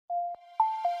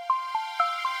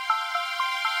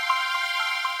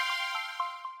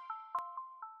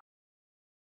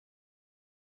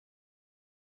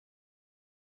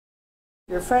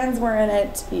your friends were in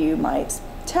it, you might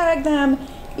tag them.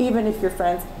 Even if your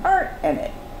friends aren't in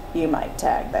it, you might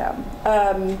tag them.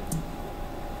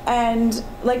 And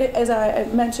like as I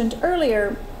mentioned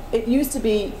earlier, it used to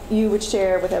be you would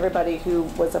share with everybody who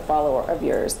was a follower of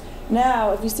yours.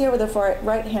 Now, if you see over the far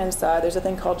right-hand side, there's a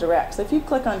thing called direct. So if you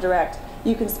click on direct,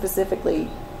 you can specifically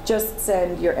just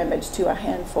send your image to a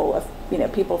handful of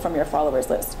people from your followers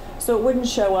list. So it wouldn't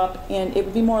show up in, it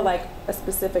would be more like a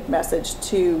specific message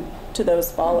to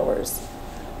those followers.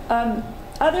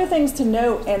 Other things to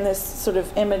note in this sort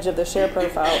of image of the share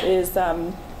profile is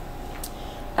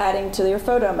adding to your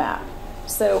photo map.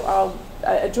 So I'll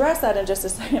address that in just a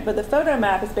second, but the photo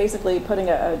map is basically putting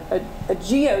a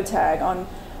geotag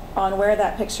on where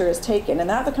that picture is taken, and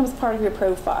that becomes part of your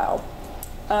profile.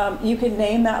 You can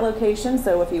name that location,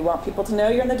 so if you want people to know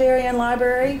you're in the Darien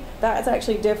Library, that's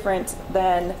actually different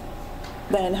than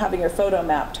having your photo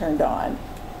map turned on.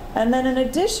 And then in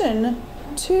addition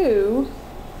to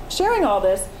sharing all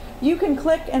this, you can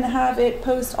click and have it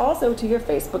post also to your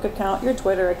Facebook account, your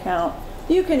Twitter account.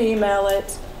 You can email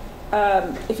it.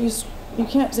 If you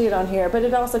can't see it on here, but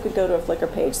it also could go to a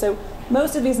Flickr page. So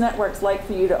most of these networks like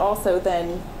for you to also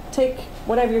then take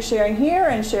whatever you're sharing here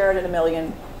and share it in a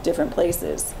million different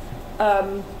places.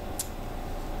 And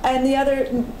the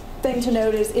other thing to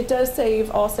note is it does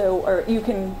save also, or you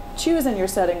can choose in your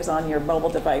settings on your mobile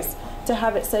device to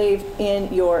have it saved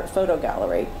in your photo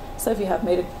gallery. So if you have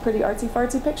made a pretty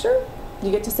artsy-fartsy picture, you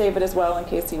get to save it as well in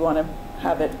case you want to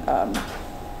have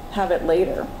it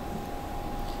later.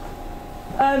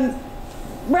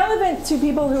 Relevant to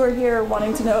people who are here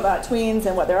wanting to know about tweens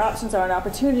and what their options are and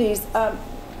opportunities,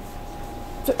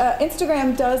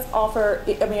 Instagram does offer,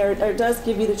 or does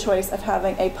give you the choice of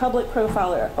having a public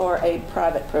profile or a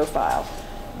private profile.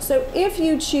 So if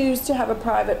you choose to have a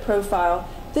private profile,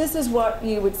 this is what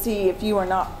you would see if you are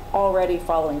not already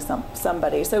following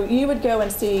somebody. So you would go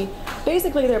and see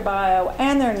basically their bio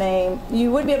and their name.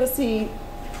 You would be able to see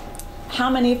how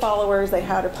many followers they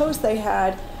had or posts they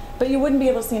had, but you wouldn't be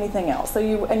able to see anything else. So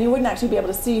you wouldn't actually be able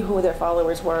to see who their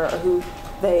followers were or who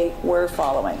they were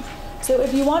following. So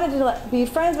if you wanted to be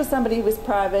friends with somebody who was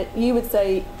private, you would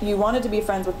say you wanted to be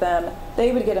friends with them.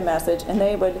 They would get a message and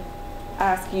they would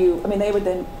ask you, they would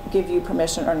then give you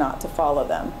permission or not to follow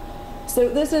them. So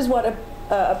this is what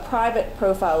a private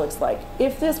profile looks like.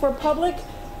 If this were public,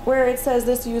 where it says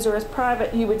this user is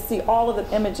private, you would see all of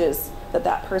the images that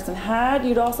that person had.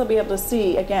 You'd also be able to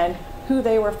see, again, who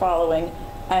they were following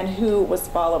and who was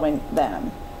following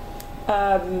them.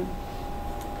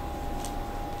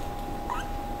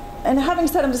 And having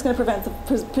said, I'm just going to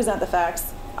present the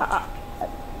facts.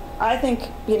 I think,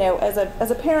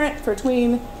 as a parent for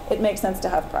tween, it makes sense to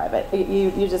have private.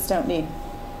 You just don't need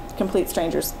complete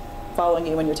strangers following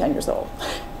you when you're 10 years old.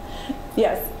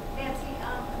 Yes? Nancy,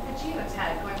 the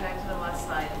geotag, going back to the last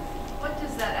slide, what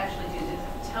does that actually do? Does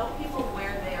it tell people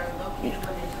where they are located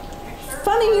when they took the picture?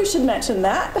 Funny you should mention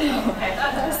that. Okay.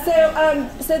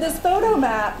 So this photo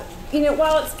map,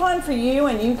 while it's fun for you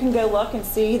and you can go look and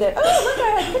see that, oh, look,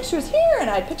 I had pictures here and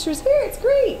I had pictures here, it's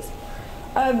great.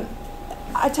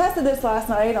 I tested this last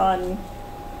night on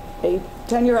a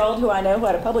 10-year-old who I know who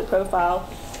had a public profile,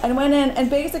 and went in and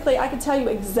basically I could tell you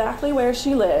exactly where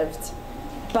she lived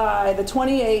by the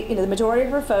 28, the majority of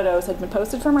her photos had been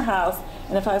posted from her house,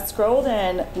 and if I scrolled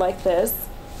in like this,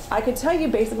 I could tell you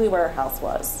basically where her house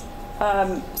was.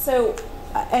 And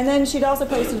then she'd also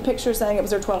posted a picture saying it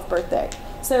was her 12th birthday.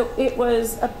 So it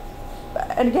was,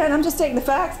 and again, I'm just taking the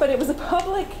facts, but it was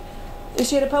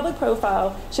she had a public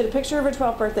profile, she had a picture of her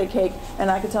 12th birthday cake,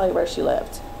 and I could tell you where she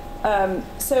lived.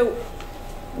 So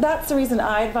that's the reason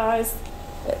I advise,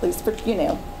 at least for,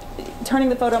 turning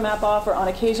the photo map off, or on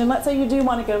occasion, let's say you do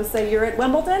want to go, say you're at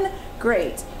Wimbledon,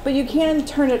 great, but you can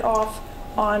turn it off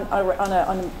on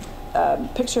a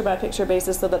picture-by-picture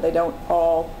basis so that they don't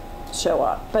all show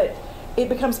up. But it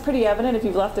becomes pretty evident if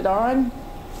you've left it on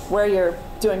where you're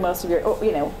doing most of your,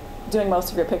 doing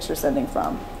most of your picture sending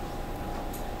from.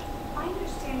 My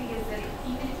understanding is that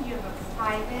even if you have a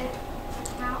private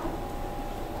account,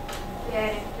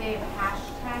 that if they've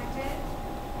hashtagged it,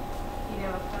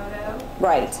 a photo,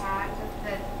 right, tagged,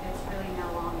 that it's really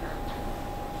no longer.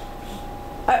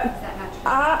 Is that not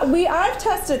true? I've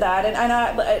tested that, and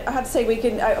I have to say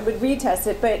I would retest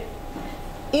it, but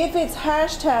if it's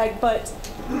hashtag, but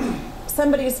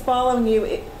somebody is following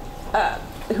you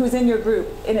who's in your group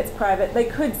and it's private, they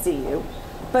could see you.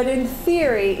 But in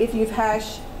theory, if you've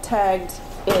hashtagged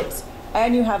it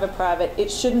and you have a private, it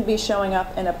shouldn't be showing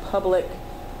up in a public,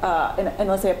 in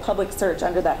let's say a public search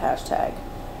under that hashtag.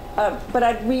 But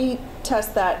I'd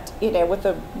retest that, with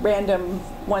a random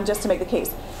one just to make the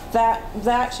case.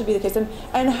 that should be the case. And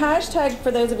hashtag,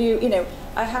 for those of you,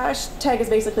 a hashtag is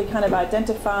basically kind of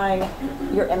identifying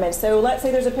your image. So let's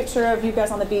say there's a picture of you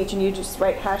guys on the beach and you just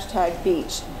write hashtag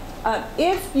beach.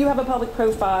 If you have a public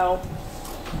profile,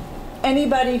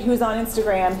 anybody who's on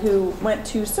Instagram who went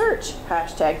to search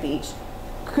hashtag beach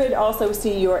could also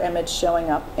see your image showing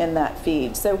up in that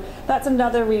feed. So that's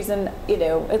another reason,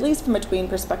 at least from a tween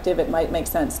perspective, it might make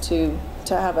sense to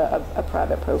have a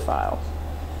private profile.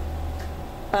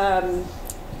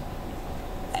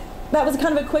 That was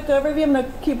kind of a quick overview. I'm going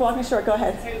to keep walking short. Go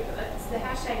ahead. So the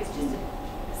hashtag is just a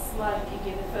slug you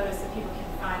give the photo so people can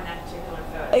find that particular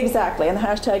photo. Exactly, and the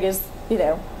hashtag is,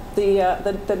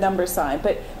 the number sign.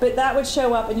 But that would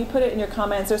show up, and you put it in your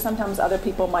comments, or sometimes other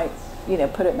people might,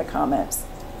 put it in the comments.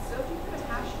 So if you put a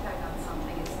hashtag on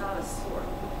something, it's not a sort,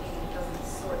 meaning it doesn't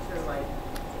sort through, like,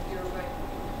 if you're like,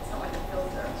 it's not like a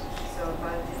filter. So if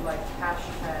I did like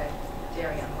hashtag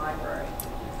Darien Library,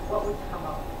 what would come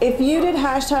up? If you did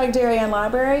hashtag Darien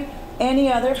Library,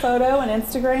 any other photo on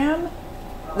Instagram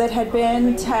that had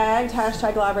been tagged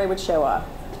hashtag library would show up.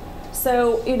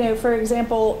 So, for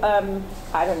example,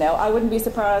 I don't know, I wouldn't be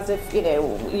surprised if, you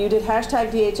did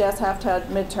hashtag DHS, hashtag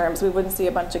midterms, we wouldn't see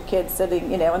a bunch of kids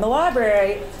sitting, in the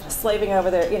library slaving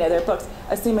over their, their books,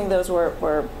 assuming those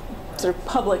were sort of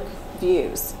public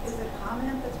views. Is a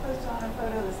comment that's posted on a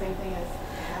photo the same thing as a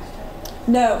hashtag?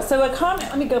 No, so a comment,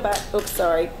 let me go back, oops,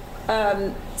 sorry.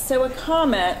 So a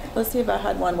comment, let's see if I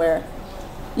had one where,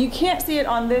 you can't see it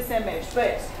on this image,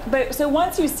 but so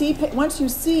once you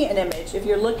see an image, if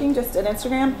you're looking just at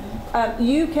Instagram,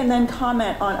 you can then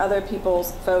comment on other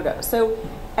people's photos. So,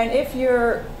 and if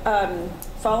you're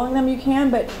following them, you can.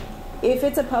 But if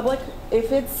it's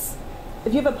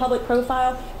if you have a public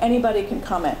profile, anybody can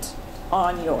comment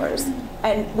on yours.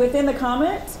 And within the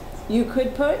comment, you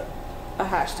could put a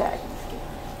hashtag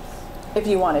if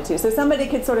you wanted to. So somebody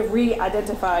could sort of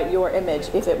re-identify your image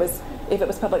if it was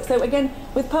public. So again,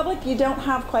 with public, you don't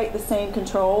have quite the same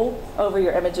control over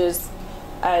your images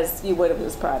as you would if it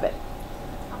was private.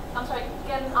 I'm sorry,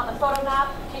 again, on the photo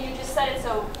map, can you just set it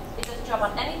so it doesn't jump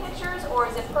on any pictures, or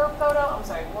is it per photo? I'm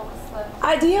sorry, what was the...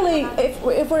 Ideally,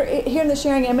 if we're here in the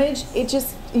sharing image,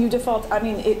 you default,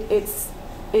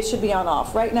 it should be on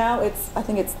off. Right now, I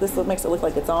think this makes it look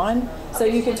like it's on, so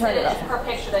you can turn it off. Per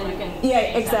picture, then you can... Yeah,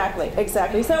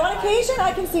 exactly. So on occasion,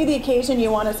 I can see the occasion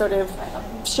you want to sort of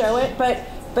show it, but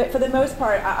for the most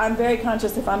part, I'm very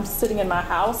conscious if I'm sitting in my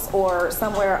house or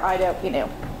somewhere I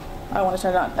don't, I want to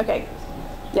turn it on. Okay,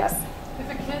 yes? If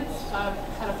a kid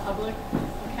had a public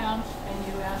account and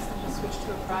you asked them to switch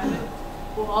to a private,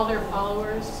 will all their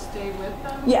followers stay with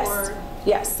them? Yes. Or?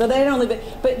 Yes, so they don't leave it,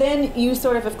 but then you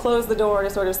sort of have closed the door to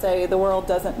sort of say the world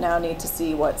doesn't now need to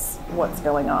see what's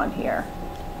going on here.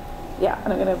 Yeah,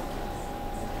 and I'm going to...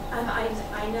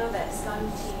 I know that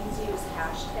some teens use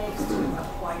hashtags to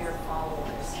acquire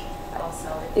followers.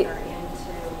 Also, if they're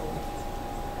into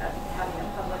having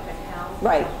a public account,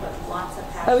 right. They'll put lots of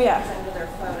hashtags oh, yeah. under their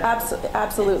photos.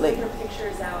 Absolutely. And put their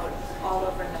pictures out all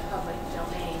over in the public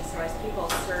domain. So as people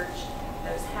search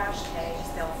those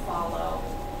hashtags, they'll follow.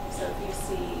 So if you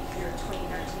see your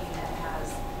tween or teen that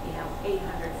has,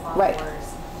 800 followers, right.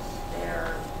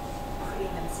 they're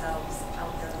putting themselves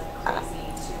out there like crazy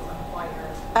to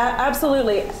acquire.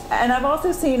 Absolutely, and I've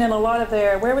also seen in a lot of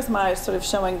where was my sort of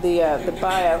showing the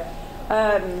bio?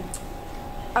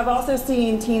 I've also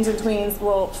seen teens and tweens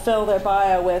will fill their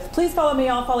bio with, please follow me,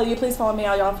 I'll follow you, please follow me,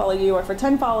 I'll follow you, or for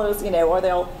 10 follows, or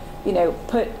they'll,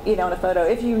 put, on a photo,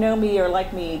 if you know me or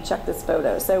like me, check this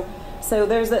photo. So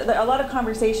there's a lot of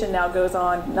conversation now goes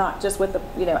on, not just with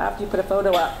the, after you put a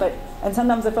photo up, and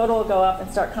sometimes the photo will go up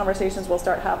and conversations will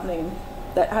start happening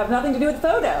that have nothing to do with the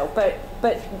photo, but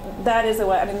that is a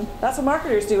way, that's what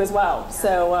marketers do as well.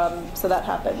 So so that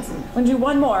happens. We'll do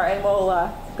one more and we'll,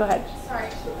 go ahead. Sorry,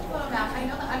 just with the photo map, I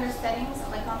know that under settings,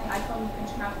 like on the iPhone, you can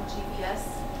turn off the GPS.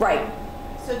 Right.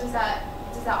 So does that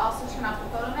also turn off the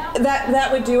photo map?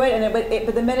 That would do it, and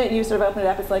but the minute you sort of open it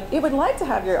up, it's like, it would like to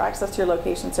have your access to your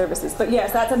location services. But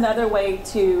yes, that's another way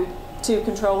to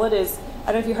control it is,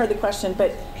 I don't know if you heard the question,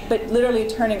 but literally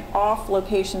turning off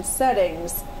location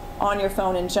settings on your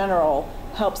phone in general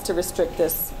helps to restrict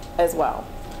this as well.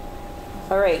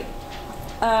 All right.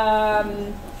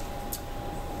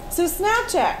 So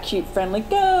Snapchat, cute, friendly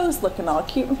ghost, looking all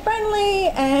cute and friendly,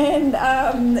 and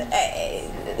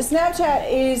Snapchat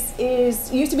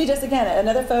used to be just, again,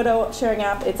 another photo sharing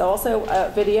app. It's also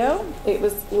video. It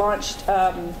was launched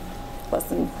less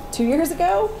than 2 years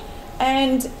ago,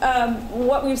 and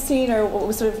what we've seen, or what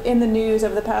was sort of in the news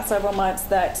over the past several months,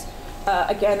 that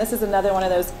again, this is another one of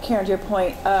those, Karen, to your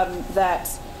point,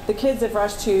 that the kids have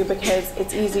rushed to because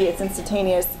it's easy, it's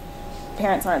instantaneous.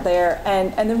 parents aren't there.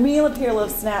 And the real appeal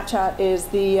of Snapchat is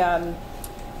the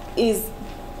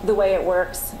way it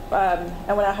works.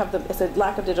 And when I have it's a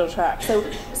lack of digital track. So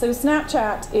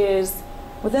Snapchat is,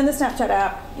 within the Snapchat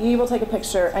app, you will take a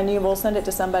picture and you will send it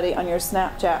to somebody on your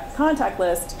Snapchat contact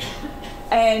list.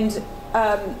 And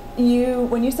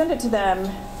when you send it to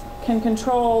them, can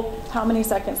control how many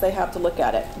seconds they have to look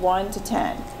at it, 1 to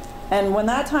 10. And when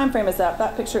that time frame is up,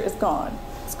 that picture is gone.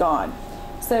 It's gone.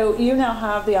 So you now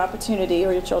have the opportunity,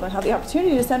 or your children have the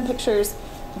opportunity, to send pictures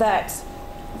that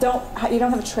you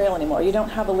don't have a trail anymore. You don't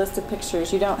have a list of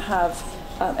pictures. You don't have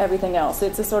everything else.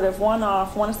 It's a sort of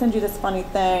one-off, want to send you this funny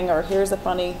thing, or here's a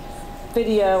funny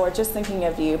video, or just thinking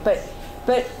of you. But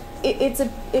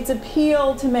its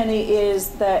appeal to many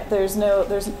is that there's no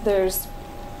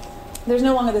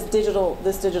longer this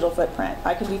digital footprint.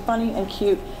 I can be funny and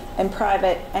cute and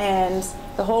private, and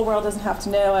the whole world doesn't have to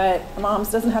know it.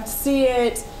 Moms doesn't have to see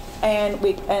it, and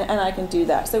I can do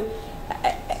that. So,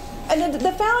 and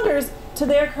the founders, to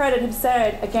their credit, have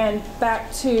said, again,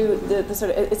 back to the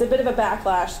sort of, it's a bit of a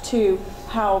backlash to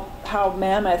how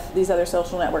mammoth these other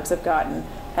social networks have gotten.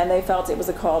 And they felt it was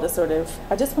a call to sort of,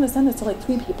 I just want to send this to like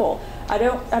 3 people. I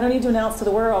don't need to announce to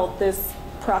the world this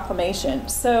proclamation.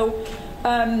 So,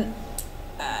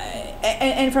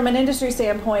 and from an industry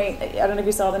standpoint, I don't know if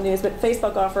you saw the news, but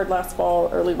Facebook offered last fall,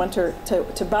 early winter,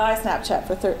 to buy Snapchat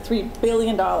for $3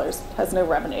 billion. Has no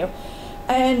revenue.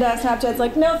 And Snapchat's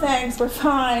like, no thanks, we're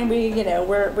fine.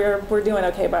 We're doing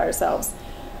okay by ourselves.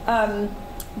 The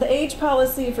age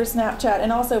policy for Snapchat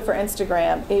and also for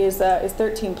Instagram is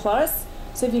 13 plus.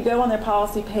 So if you go on their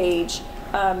policy page,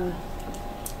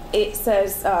 it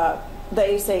says,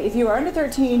 they say, if you are under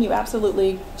 13, you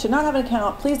absolutely should not have an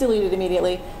account. Please delete it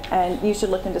immediately, and you should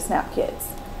look into Snap Kids.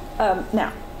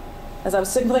 Now, as I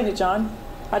was signaling to John,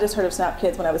 I just heard of Snap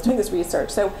Kids when I was doing this research,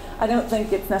 so I don't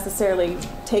think it's necessarily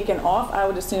taken off. I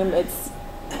would assume it's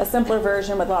a simpler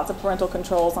version with lots of parental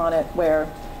controls on it where,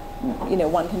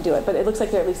 one can do it. But it looks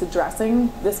like they're at least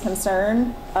addressing this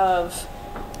concern of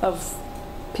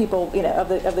people, of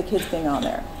the kids being on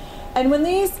there. And when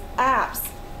these apps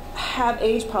have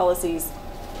age policies,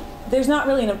 there's not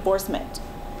really an enforcement.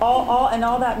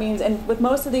 All that means, and with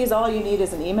most of these, all you need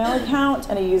is an email account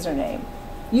and a username.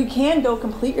 You can go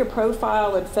complete your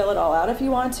profile and fill it all out if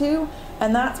you want to,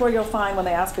 and that's where you'll find when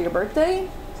they ask for your birthday,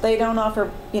 they don't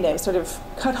offer, sort of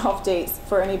cutoff dates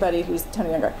for anybody who's 10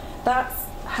 or younger. That's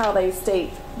how they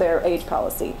state their age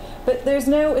policy. But it's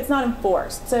not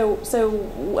enforced. So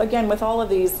again, with all of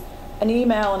these, an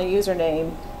email and a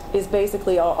username is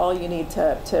basically all you need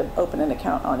to open an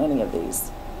account on any of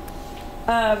these.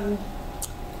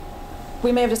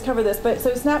 We may have just covered this, but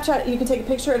so Snapchat, you can take a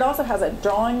picture. It also has a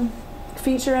drawing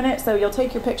feature in it, so you'll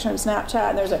take your picture in Snapchat,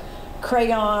 and there's a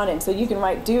crayon, and so you can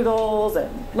write doodles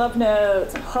and love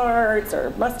notes and hearts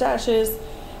or mustaches,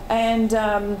 and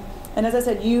as I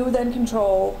said, you then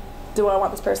control, do I want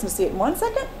this person to see it in 1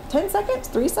 second, 10 seconds,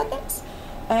 3 seconds,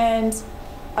 and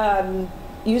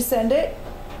you send it,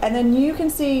 and then you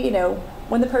can see,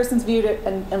 when the person's viewed it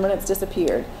and when it's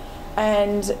disappeared,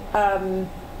 and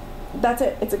that's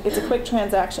it. It's a quick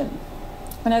transaction.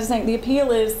 And as I was saying, the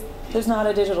appeal is there's not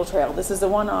a digital trail. This is a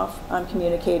one-off. I'm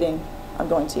communicating. I'm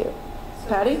going to you. So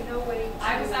Patty? there's no way to-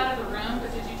 I was out of the room,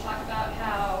 but did you talk about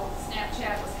how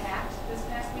Snapchat was hacked this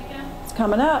past weekend? It's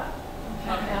coming up.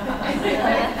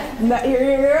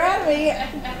 You're at me.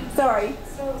 Sorry.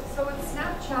 So with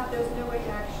Snapchat, there's no way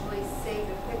to actually save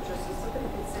a picture, so somebody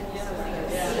could send you something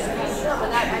and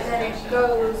then it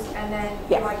goes, and then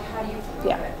how do you prove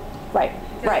it? Right.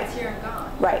 Because Right. it's here and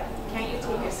gone. Right. Can't you take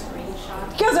a screenshot?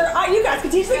 Because you guys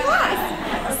can teach the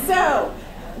class. So,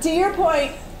 to your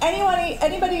point,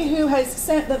 anybody who has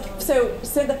sent the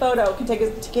photo can take a,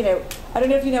 I don't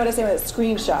know if you know what I say with a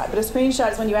screenshot, but a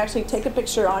screenshot is when you actually take a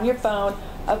picture on your phone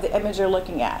of the image you're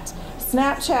looking at.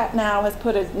 Snapchat now has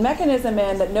put a mechanism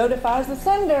in that notifies the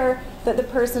sender that the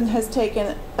person has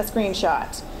taken a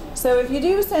screenshot. So if you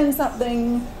do send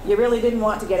something you really didn't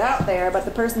want to get out there, but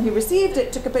the person who received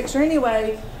it took a picture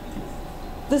anyway,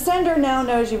 the sender now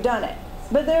knows you've done it.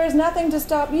 But there is nothing to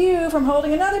stop you from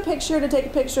holding another picture to take a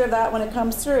picture of that when it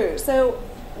comes through. So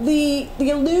the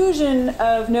illusion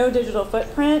of no digital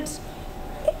footprint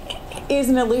is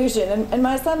an illusion. And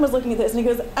my son was looking at this and he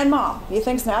goes, and Mom, you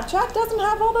think Snapchat doesn't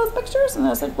have all those pictures? And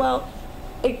I said, well,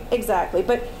 exactly.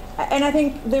 And I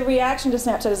think the reaction to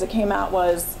Snapchat as it came out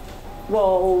was,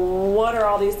 well, what are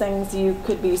all these things you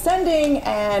could be sending?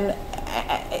 And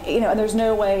and there's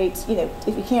no way to,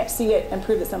 if you can't see it and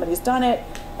prove that somebody's done it,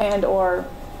 and or,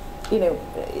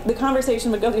 the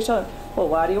conversation would go to each other. Well,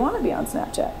 why do you want to be on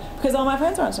Snapchat? Because all my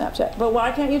friends are on Snapchat. But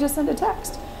why can't you just send a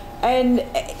text? And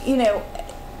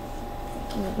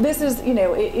this is, you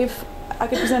know, if I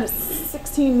could present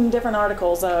 16 different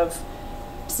articles of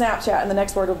Snapchat and the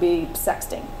next word would be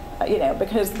sexting, you know,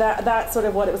 because that's sort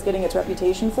of what it was getting its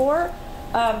reputation for.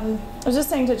 I was just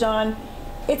saying to John,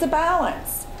 it's a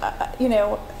balance. You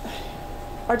know,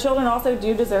 our children also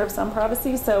do deserve some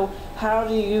privacy, so how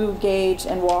do you gauge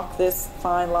and walk this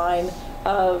fine line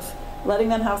of letting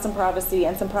them have some privacy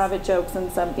and some private jokes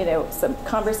and some, you know, some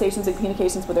conversations and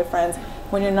communications with their friends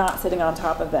when you're not sitting on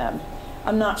top of them?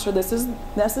 I'm not sure this is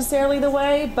necessarily the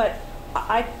way, but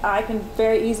I can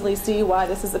very easily see why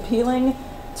this is appealing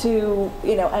to,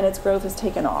 you know, and its growth has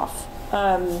taken off.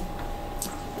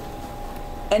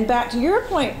 And back to your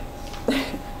point,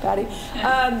 Patty,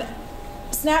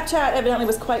 Snapchat evidently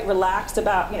was quite relaxed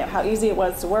about, you know, how easy it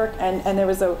was to work, and there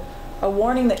was a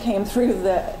warning that came through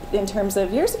in terms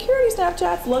of your security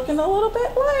Snapchat's looking a little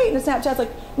bit light, and Snapchat's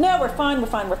like, no, we're fine, we're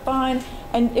fine, we're fine.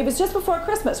 And it was just before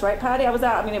Christmas, right, Patty? I was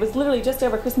out. I mean, it was literally just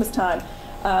over Christmas time.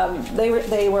 They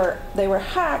were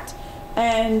hacked,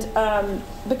 and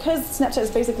because Snapchat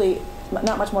is basically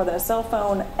not much more than a cell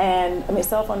phone, and I mean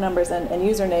cell phone numbers and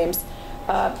usernames.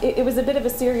 It was a bit of a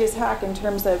serious hack in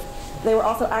terms of they were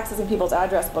also accessing people's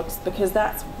address books, because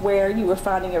that's where you were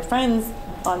finding your friends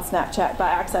on Snapchat by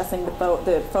accessing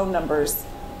the phone numbers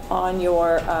on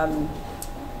your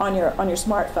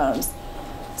smartphones.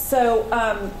 So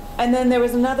and then there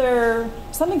was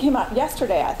something came out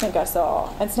yesterday, I think I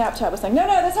saw, and Snapchat was saying, no,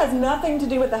 this has nothing to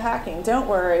do with the hacking. Don't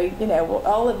worry, you know,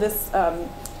 all of this spam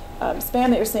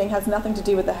that you're seeing has nothing to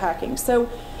do with the hacking. So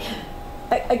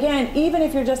again, even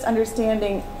if you're just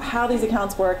understanding how these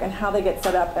accounts work and how they get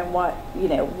set up and what, you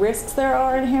know, risks there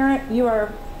are inherent, you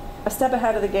are a step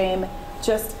ahead of the game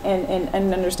just in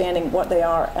understanding what they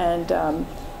are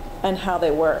and how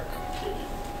they work.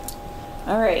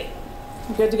 All right,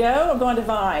 good to go? I'm going to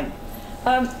Vine.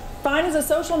 Vine is a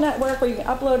social network where you can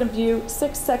upload and view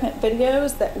 6-second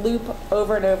videos that loop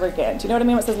over and over again. Do you know what I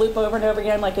mean when it says loop over and over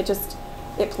again? Like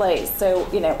it plays. So,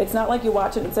 you know, it's not like you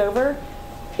watch it and it's over.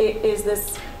 It is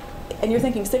this, and you're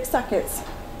thinking 6 seconds.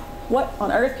 What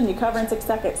on earth can you cover in 6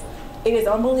 seconds? It is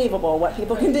unbelievable what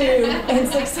people can do in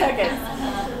 6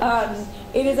 seconds.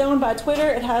 It is owned by Twitter.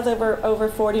 It has over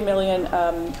 40 million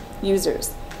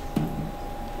users.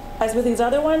 As with these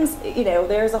other ones, you know,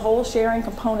 there's a whole sharing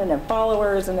component of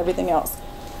followers and everything else.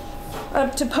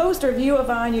 To post or view a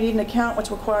Vine, you need an account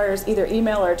which requires either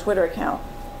email or a Twitter account.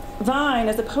 Vine,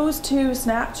 as opposed to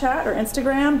Snapchat or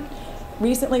Instagram,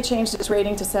 recently changed its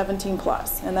rating to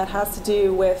 17+, and that has to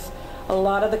do with a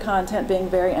lot of the content being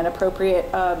very inappropriate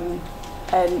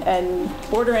and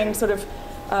bordering sort of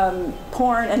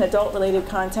porn and adult-related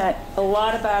content, a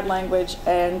lot of bad language,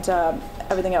 and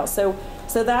everything else.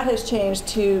 So that has changed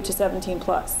to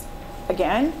 17+.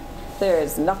 Again, there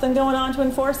is nothing going on to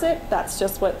enforce it. That's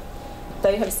just what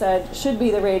they have said should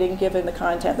be the rating given the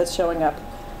content that's showing up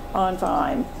on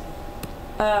Vine.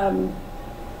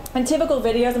 And typical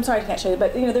videos, I'm sorry I can't show you,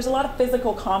 but you know, there's a lot of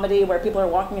physical comedy where people are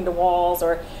walking into walls,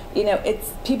 or you know,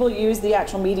 people use the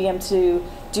actual medium to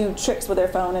do tricks with their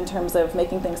phone in terms of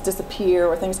making things disappear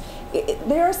or things.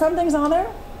 There are some things on there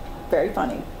very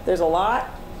funny. There's a lot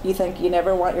you think you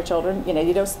never want your children. You know,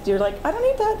 you're like, I don't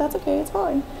need that. That's okay. It's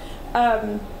fine.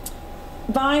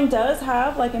 Vine does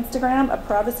have, like Instagram, a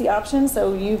privacy option,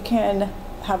 so you can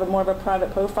have more of a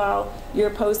private profile. Your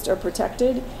posts are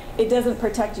protected. It doesn't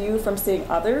protect you from seeing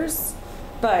others,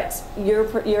 but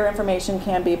your information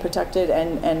can be protected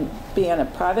and be in a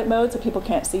private mode so people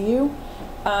can't see you.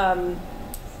 And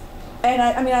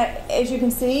I mean, as you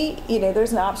can see, you know,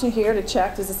 there's an option here to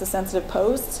check, is this a sensitive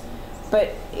post?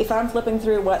 But if I'm flipping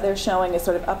through what they're showing as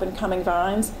sort of up and coming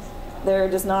Vines, there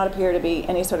does not appear to be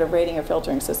any sort of rating or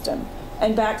filtering system.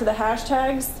 And back to the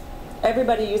hashtags,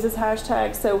 everybody uses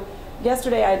hashtags. So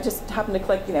yesterday I just happened to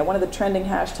click, you know, one of the trending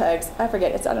hashtags. I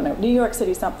forget, I don't know, New York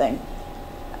City something.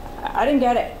 I didn't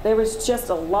get it. There was just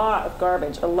a lot of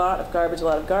garbage, a lot of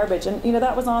garbage. And you know,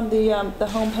 that was on the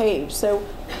home page. So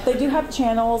they do have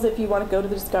channels if you want to go to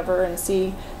the Discover and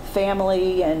see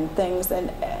family and things, and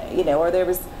you know, or there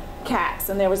was cats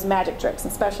and there was magic tricks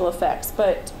and special effects.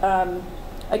 But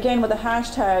again, with a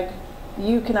hashtag,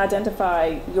 you can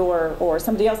identify or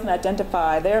somebody else can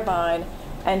identify their Vine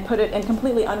and put it in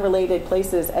completely unrelated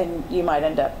places, and you might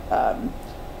end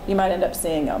up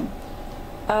seeing them.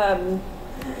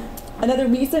 Another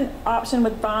recent option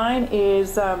with Vine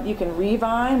is you can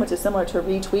re-Vine, which is similar to a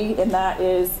retweet, and that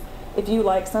is if you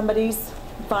like somebody's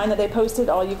Vine that they posted,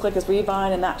 all you click is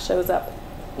re-Vine, and that shows up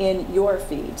in your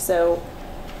feed. So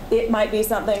it might be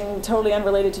something totally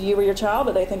unrelated to you or your child,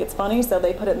 but they think it's funny, so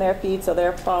they put it in their feed so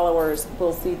their followers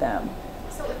will see them.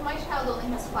 So if my child only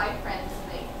has 5 friends,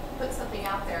 put something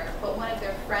out there, but one of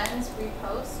their friends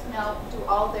reposts, now do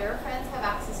all their friends have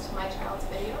access to my child's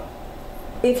video?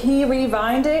 If he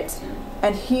revined it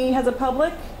and he has a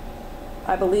public,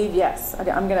 I believe yes.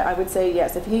 Okay, I would say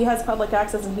yes. If he has public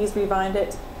access and he's revined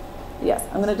it, yes.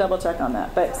 I'm gonna double check on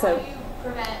that. But So how do you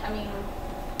prevent, I mean,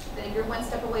 that you're one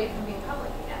step away from being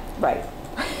public again? right.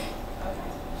 Okay.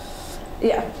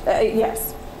 Yeah,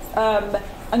 yes. I'm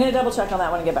going to double check on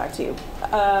that one and get back to you.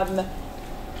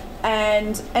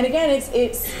 And again,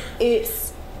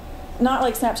 it's not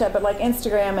like Snapchat, but like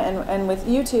Instagram and with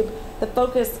YouTube, the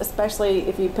focus, especially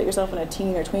if you put yourself in a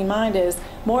teen or tween mind, is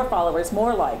more followers,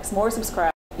 more likes, more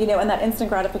subscribers, you know, and that instant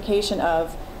gratification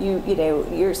of you know,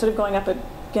 you're sort of going up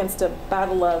against a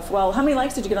battle of, well, how many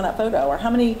likes did you get on that photo, or how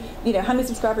many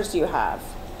subscribers do you have?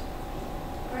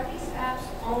 Are these apps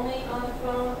only on the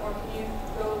phone, or can you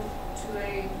go to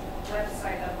a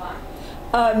website of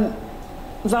Vine?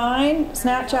 Vine,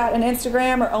 Snapchat, and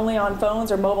Instagram are only on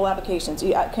phones or mobile applications.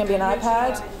 It can be an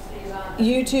iPad.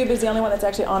 YouTube is the only one that's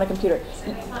actually on a computer.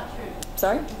 It's not true.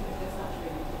 Sorry? It's not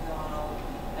true. You can go on all.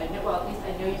 I know. Well, at least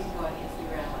I know you can go on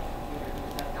Instagram on a computer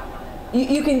because I've gone on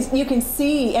it. You can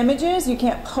see images. You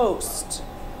can't post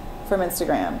from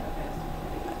Instagram.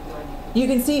 You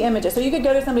can see images. So you could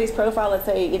go to somebody's profile. Let's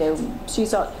say, you know, to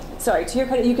your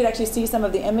credit, you could actually see some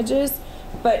of the images.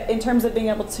 But in terms of being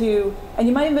able to, and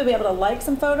you might even be able to like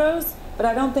some photos, but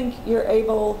I don't think you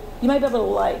might be able to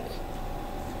like.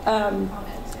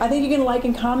 I think you can like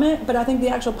and comment, but I think the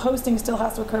actual posting still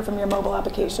has to occur from your mobile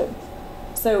application.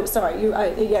 So, sorry,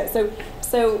 yeah, so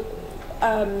So if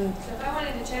I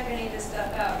wanted to check any of this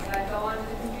stuff out, could I go onto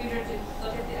the computer to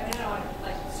look at I don't want to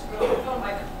like scroll the phone,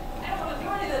 like, I don't want to do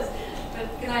any of this,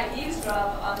 but can I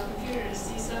eavesdrop on the computer to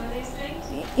see some of these things?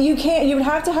 you can't. You would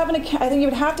have to have an account. I think you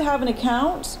would have to have an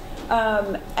account.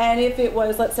 And if it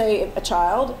was, let's say, a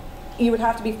child, you would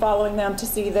have to be following them to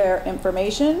see their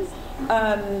information,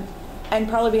 and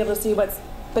probably be able to see what's.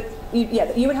 But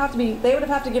you would have to be. They would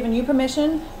have to given you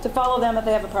permission to follow them if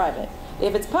they have a private.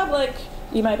 If it's public,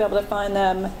 you might be able to find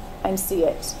them and see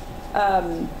it.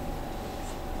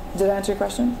 Did I answer your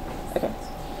question? Okay.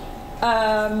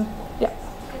 Yeah.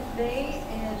 If they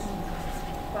in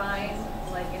Vine,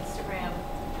 like Instagram,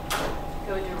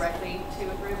 go directly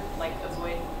to a group, like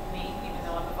avoid me, even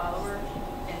though I'm a follower,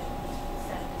 and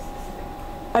send a specific?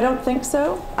 I don't think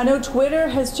so. I know Twitter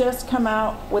has just come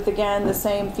out with, again, the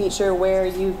same feature where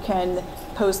you can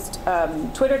post.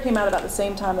 Twitter came out about the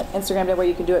same time that Instagram did, where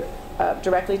you can do it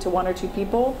directly to one or two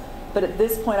people. But at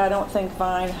this point, I don't think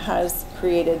Vine has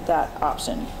created that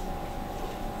option.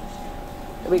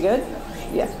 Are we good?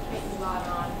 Yeah. Can you log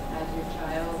on as your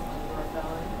child on your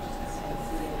phone and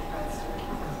see any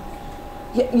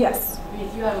passwords? Yes. I mean,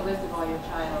 if you have a list of all your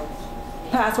child's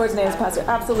Passwords, names, passwords.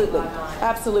 Absolutely. log on.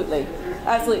 Absolutely.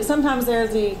 Absolutely. Sometimes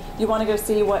there's you want to go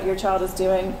see what your child is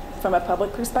doing from a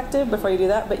public perspective before you do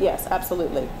that, but yes,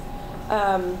 absolutely.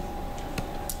 And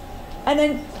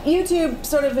then YouTube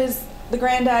sort of is the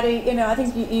granddaddy. You know, I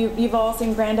think you've all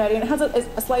seen Granddaddy, and it has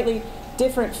a slightly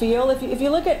different feel. If you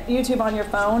look at YouTube on your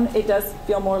phone, it does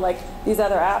feel more like these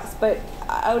other apps, but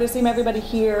I would assume everybody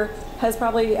here has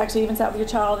probably actually even sat with your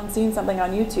child and seen something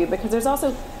on YouTube, because there's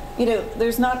also, you know,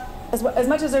 there's not, as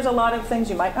much as there's a lot of things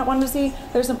you might not want to see,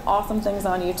 there's some awesome things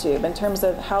on YouTube in terms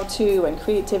of how-to and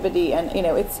creativity, and, you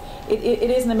know, it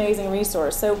is an amazing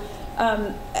resource. So,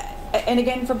 and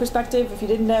again, from perspective, if you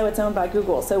didn't know, it's owned by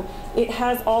Google. So it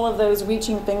has all of those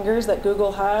reaching fingers that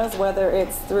Google has, whether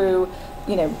it's through,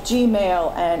 you know,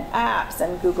 Gmail and apps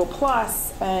and Google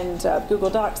Plus and Google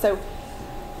Docs. So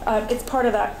it's part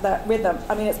of that rhythm.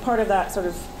 I mean, it's part of that sort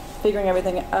of figuring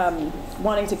everything,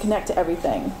 wanting to connect to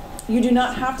everything. You do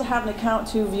not have to have an account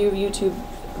to view YouTube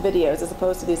videos as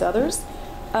opposed to these others.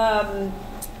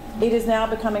 It is now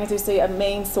becoming, as you see, a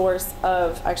main source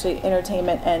of actually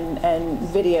entertainment and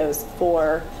videos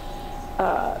for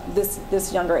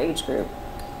this younger age group.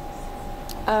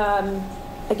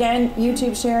 Again,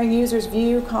 YouTube sharing, users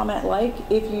view, comment, like.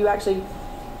 If you actually,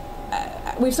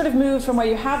 we've sort of moved from where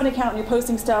you have an account and you're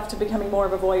posting stuff to becoming more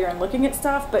of a voyeur and looking at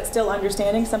stuff, but still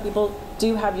understanding some people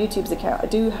do have YouTube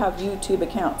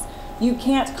accounts. You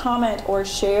can't comment or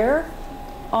share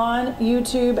on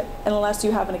YouTube unless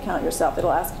you have an account yourself.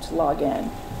 It'll ask you to log in.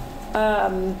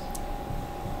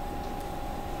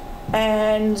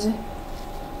 And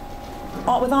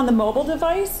on the mobile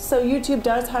device, so YouTube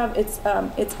does have its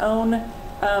own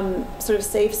sort of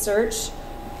safe search,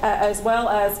 as well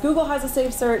as Google has a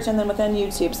safe search, and then within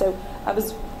YouTube. So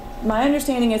my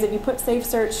understanding is if you put safe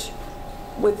search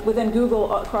within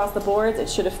Google across the boards, it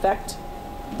should affect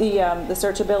the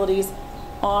search abilities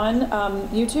on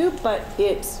YouTube, but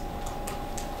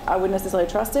I wouldn't necessarily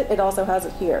trust it. It also has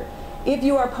it here. If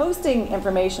you are posting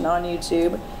information on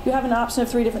YouTube, you have an option of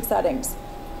 3 different settings: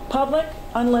 public,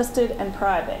 unlisted, and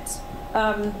private.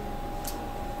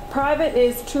 Private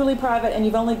is truly private, and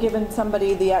you've only given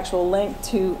somebody the actual link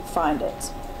to find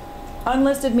it.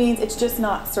 Unlisted means it's just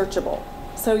not searchable.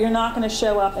 So you're not going to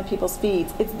show up in people's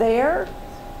feeds. It's there,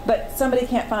 but somebody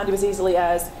can't find you as easily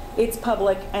as it's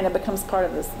public, and it becomes part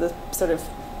of the sort of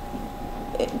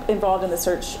involved in the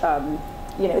search.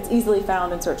 It's easily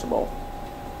found and searchable.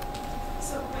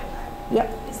 So, Yep.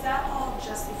 is that all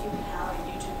just if you have a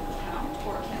YouTube account,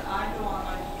 or can I go on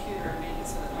my computer and make it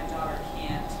so that my daughter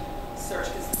can't search?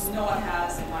 Because no one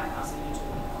has in my house a YouTube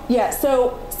account. Yeah,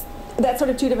 so that's sort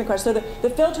of 2 different questions. So the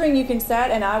filtering you can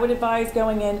set, and I would advise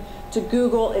going in to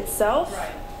Google itself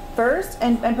first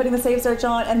and putting the Safe Search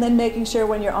on, and then making sure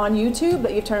when you're on YouTube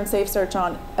that you've turned Safe Search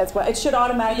on as well. It should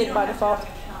automatically by default.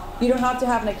 You don't have to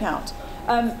have an account.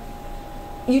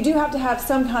 You do have to have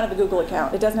some kind of a Google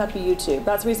account. It doesn't have to be YouTube.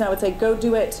 That's the reason I would say go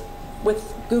do it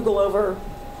with Google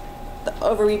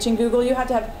overreaching Google. You have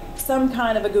to have some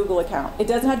kind of a Google account. It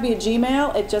doesn't have to be a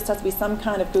Gmail. It just has to be some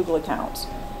kind of Google account.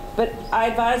 But I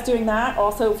advise doing that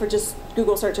also for just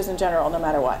Google searches in general, no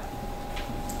matter what.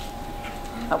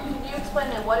 Oh. Can you explain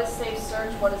then what is Safe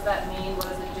Search? What does that mean? What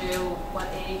does it do? What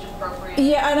age appropriate?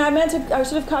 Yeah, and I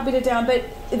should have copied it down, but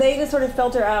they just sort of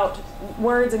filter out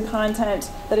words and content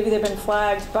that have either been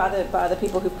flagged by the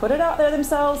people who put it out there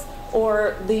themselves,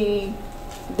 or the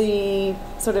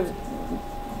sort of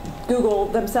Google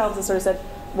themselves has sort of said,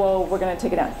 well, we're going to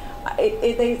take it down.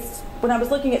 When I was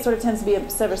looking, it sort of tends to be a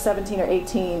sort of 17 or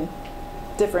 18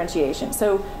 differentiation.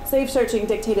 So safe searching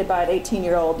dictated by an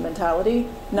 18-year-old mentality,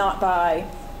 not by,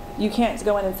 you can't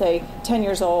go in and say 10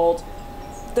 years old,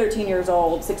 13 years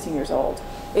old, 16 years old.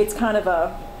 It's kind of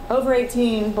a over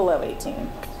 18, below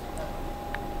 18.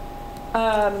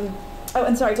 Oh,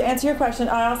 and sorry, to answer your question,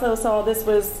 I also saw this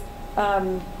was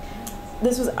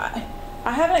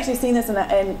I haven't actually seen this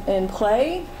in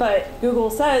play, but Google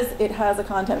says it has a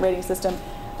content rating system.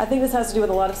 I think this has to do with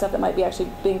a lot of stuff that might be actually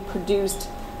being produced,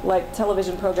 like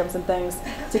television programs and things,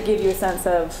 to give you a sense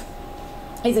of,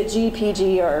 is it G,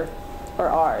 PG, or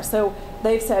R? So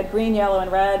they've said green, yellow,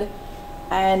 and red,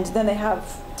 and then they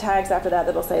have tags after that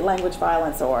that'll say language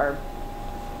violence or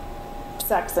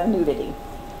sex and nudity.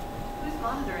 Who's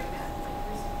monitoring that? Like,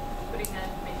 who's putting that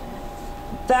information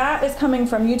in? That is coming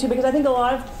from YouTube, because I think a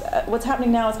lot of what's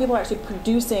happening now is people are actually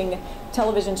producing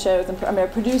television shows and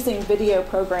producing video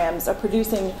programs, or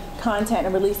producing content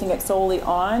and releasing it solely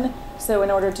on. So in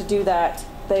order to do that,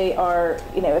 they are,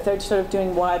 if they're sort of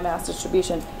doing wide mass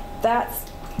distribution,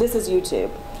 this is YouTube.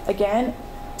 Again,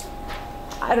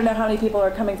 I don't know how many people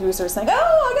are coming through sort of saying, oh,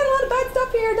 I got a lot of bad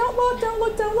stuff here, don't look, don't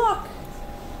look, don't look.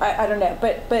 I don't know,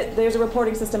 but there's a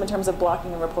reporting system in terms of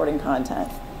blocking and reporting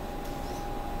content.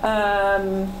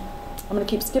 I'm going to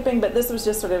keep skipping, but this was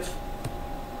just sort of,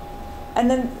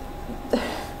 and then,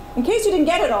 in case you didn't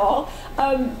get it all,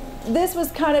 this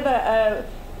was kind of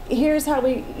here's how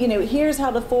here's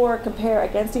how the 4 compare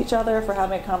against each other for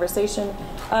having a conversation.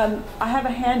 I have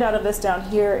a handout of this down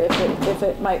here if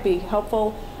it might be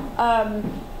helpful,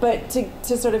 but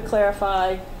to sort of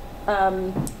clarify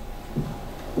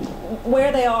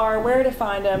where they are, where to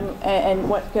find them, and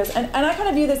what goes. And I kind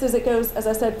of view this as it goes, as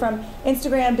I said, from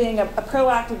Instagram being a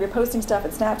proactive, you're posting stuff,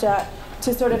 and Snapchat,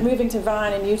 to sort of moving to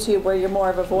Vine and YouTube, where you're more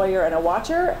of a voyeur and a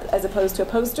watcher as opposed to a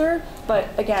poster. But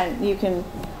again, you can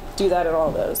do that at all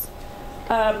of those.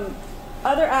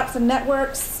 Other apps and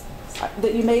networks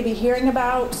that you may be hearing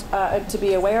about to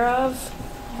be aware of: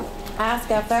 Ask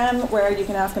FM, where you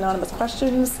can ask anonymous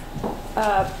questions.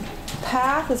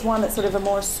 Path is one that's sort of a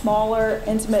more smaller,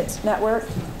 intimate network.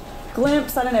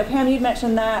 Glimpse, I don't know, Pam, you'd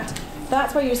mentioned that.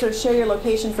 That's where you sort of share your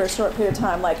location for a short period of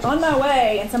time, like on my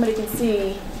way, and somebody can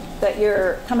see that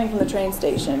you're coming from the train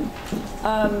station.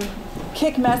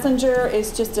 Kick Messenger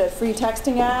is just a free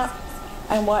texting app,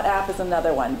 and WhatsApp is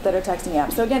another one that are texting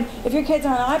apps. So again, if your kids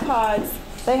are on iPods,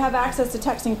 they have access to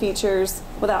texting features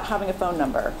without having a phone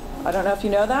number. I don't know if you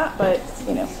know that, but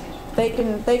they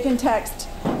can text.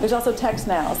 There's also Text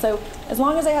Now. So as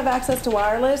long as they have access to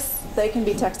wireless, they can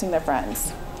be texting their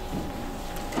friends.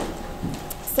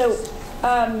 So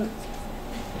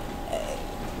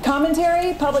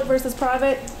commentary, public versus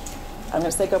private. I'm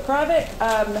going to say go private.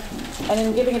 And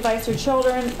in giving advice to your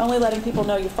children, only letting people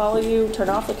know you follow you, turn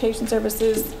off location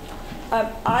services.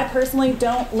 I personally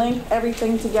don't link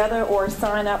everything together or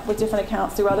sign up with different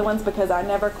accounts through other ones, because I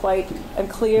never quite am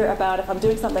clear about if I'm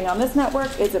doing something on this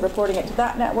network, is it reporting it to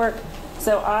that network?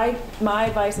 So my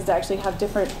advice is to actually have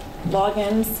different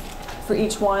logins for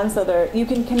each one, so you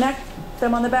can connect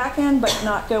them on the back end, but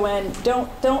not go in.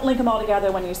 Don't link them all together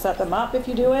when you set them up if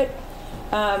you do it.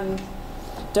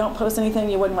 Don't post anything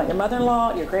you wouldn't want your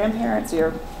mother-in-law, your grandparents,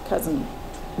 your cousin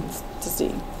to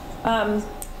see.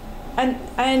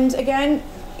 And again,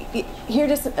 here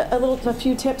just a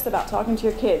few tips about talking to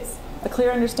your kids. A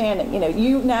clear understanding. You know,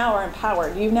 you now are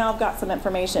empowered. You now have got some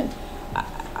information.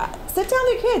 Sit down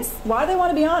with your kids. Why do they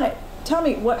want to be on it? Tell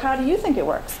me, how do you think it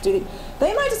works? They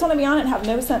might just want to be on it and have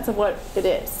no sense of what it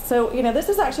is. So, you know, this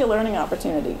is actually a learning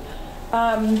opportunity.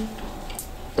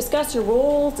 Discuss your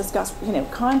rules, discuss, you know,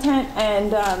 content.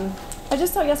 And I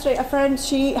just saw yesterday a friend,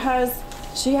 she has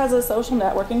a social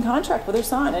networking contract with her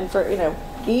son. And for, you know,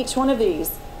 each one of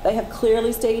these, they have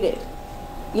clearly stated,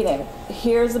 you know,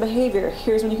 here's the behavior,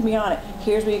 here's when you can be on it,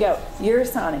 here's where you go. You're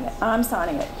signing it, I'm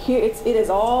signing it. Here, it is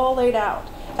all laid out.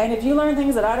 And if you learn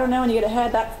things that I don't know and you get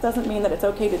ahead, that doesn't mean that it's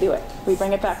okay to do it. We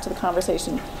bring it back to the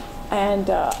conversation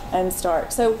and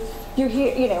start. So you're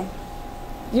here, you know,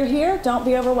 you're here, don't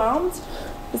be overwhelmed.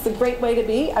 It's a great way to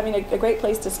be. I mean, a great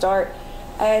place to start.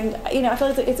 And, you know, I feel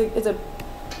like it's a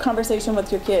conversation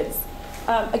with your kids.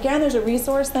 Again, there's a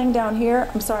resource thing down here.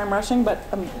 I'm sorry I'm rushing, but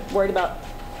I'm worried about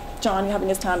John having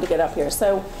his time to get up here.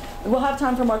 So we'll have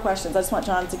time for more questions. I just want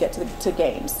John to get to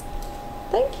games.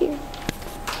 Thank you.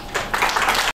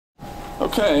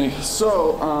 Okay,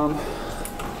 so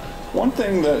one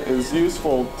thing that is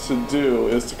useful to do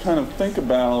is to kind of think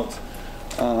about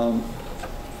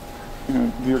you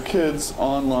know, your kids'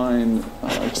 online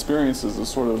experiences as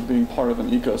sort of being part of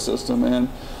an ecosystem,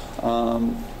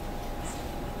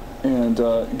 and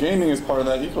gaming is part of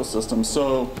that ecosystem.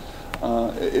 So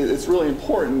it's really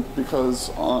important because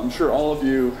I'm sure all of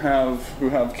you who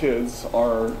have kids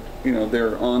are, you know,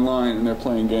 they're online and they're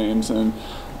playing games, and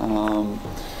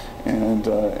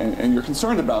you're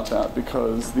concerned about that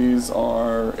because these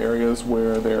are areas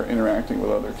where they're interacting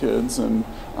with other kids, and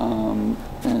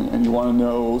you want to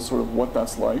know sort of what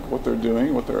that's like, what they're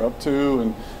doing, what they're up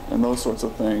to, and those sorts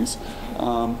of things.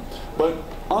 But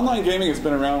online gaming has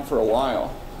been around for a while.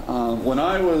 When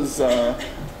I was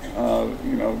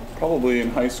you know, probably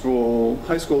in high school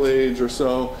age or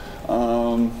so,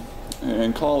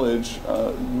 and college,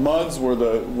 MUDs were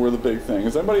the big thing.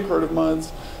 Has anybody heard of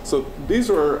MUDs? So these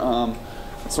were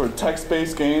sort of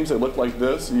text-based games that looked like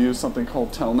this. You use something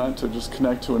called Telnet to just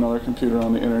connect to another computer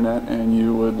on the internet, and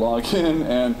you would log in,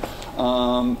 and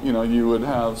you know, you would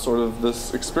have sort of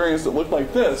this experience that looked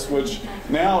like this. Which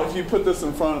now, if you put this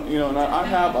in front, you know, and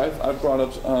I've brought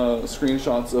up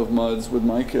screenshots of MUDs with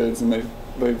my kids, and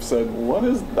they've said, "What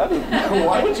is that?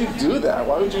 Why would you do that?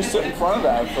 Why would you sit in front of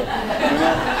that?" You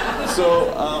know?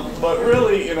 So, but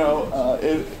really, you know,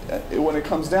 when it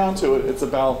comes down to it, it's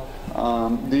about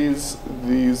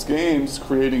these games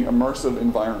creating immersive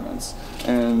environments,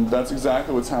 and that's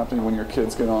exactly what's happening when your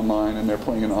kids get online and they're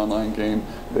playing an online game.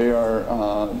 They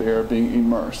are being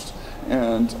immersed,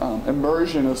 and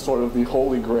immersion is sort of the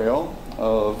holy grail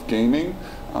of gaming,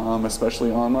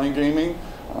 especially online gaming.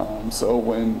 So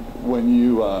when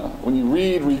you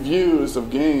read reviews of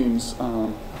games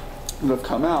that have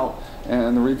come out,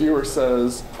 and the reviewer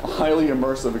says a highly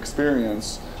immersive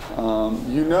experience,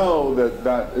 you know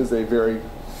that is a very,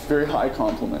 very high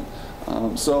compliment.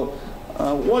 So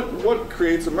what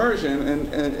creates immersion,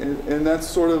 and that's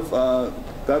sort of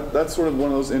that's sort of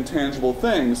one of those intangible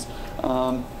things.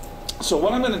 So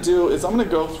what I'm going to do is I'm going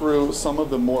to go through some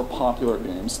of the more popular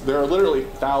games. There are literally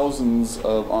thousands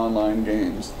of online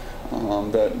games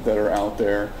that are out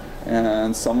there,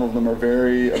 and some of them are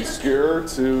very obscure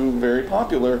to very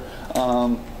popular.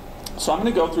 So I'm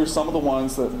going to go through some of the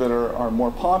ones that are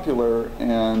more popular,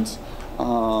 and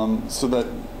so that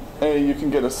you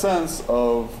can get a sense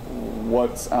of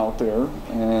what's out there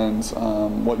and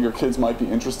what your kids might be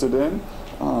interested in,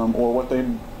 or what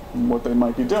they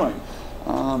might be doing.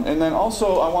 And then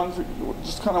also I want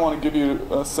to give you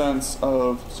a sense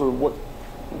of sort of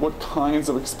what kinds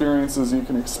of experiences you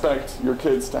can expect your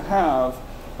kids to have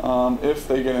if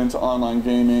they get into online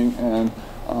gaming, and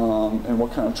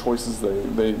what kind of choices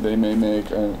they may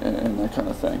make, and that kind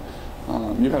of thing.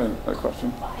 You had a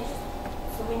question?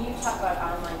 So when you talk about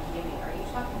online gaming, are you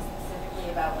talking specifically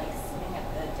about like sitting at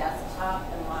the desktop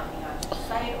and logging onto the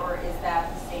site, or is that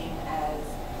the same as,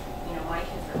 you know, my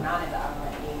kids are not into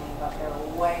online gaming, but they're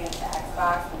way into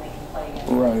Xbox and they can play against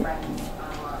their friends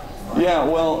online? So yeah,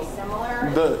 well,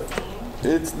 similar?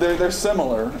 They're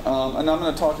similar, and I'm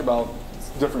going to talk about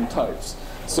different types.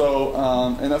 So,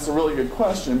 and that's a really good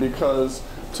question, because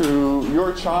to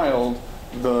your child,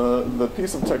 the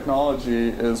piece of technology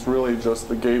is really just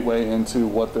the gateway into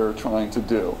what they're trying to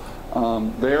do.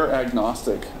 They're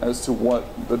agnostic as to what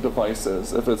the device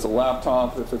is. If it's a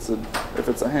laptop, if it's a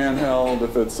handheld,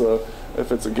 if it's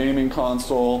if it's a gaming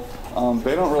console,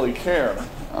 they don't really care.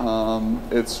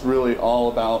 It's really all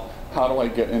about how do I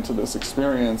get into this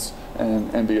experience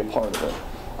and be a part of it.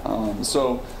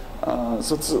 So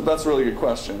that's a really good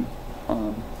question.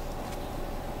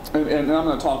 And I'm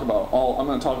going to talk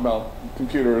about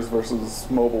computers versus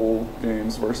mobile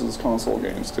games versus console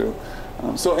games too.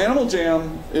 So Animal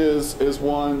Jam is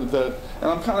one that,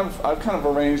 and I've kind of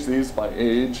arranged these by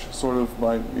age, sort of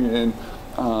in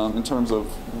terms of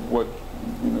what,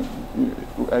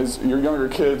 as your younger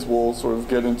kids will sort of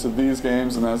get into these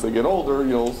games, and as they get older,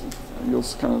 you'll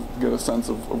kind of get a sense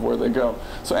of where they go.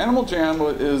 So Animal Jam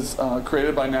is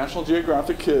created by National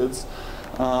Geographic Kids.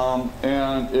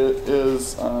 And it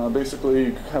is basically,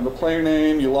 you have a player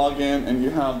name, you log in, and you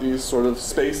have these sort of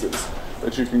spaces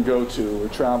that you can go to or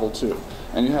travel to.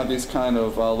 And you have these kind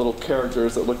of little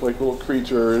characters that look like little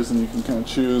creatures, and you can kind of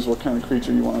choose what kind of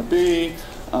creature you want to be.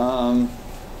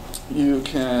 You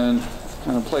can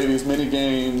kind of play these mini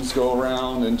games, go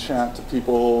around and chat to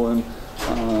people, and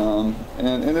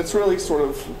it's really sort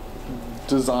of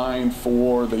designed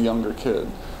for the younger kid.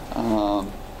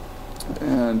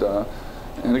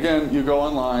 And again, you go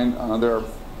online.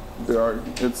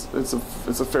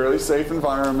 It's a fairly safe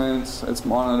environment. It's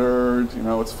monitored.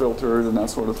 It's filtered and that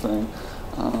sort of thing.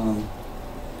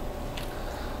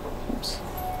 Oops.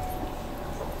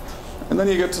 And then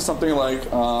you get to something like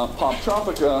Pop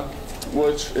Tropica,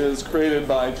 which is created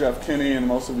by Jeff Kinney, and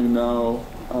most of you know.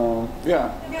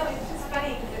 Yeah. No, it's just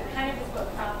funny because it kind of is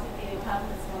what prompted me to come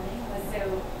this morning. Was so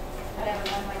whatever,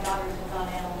 one of my daughters was on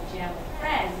Animal Jam with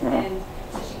friends, and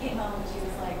so she came home and she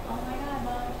was like, "Oh my God,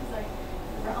 Mom!" She's like,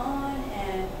 "We're on,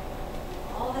 and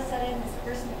all of a sudden this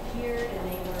person appeared, and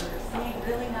they were saying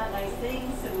really not nice things."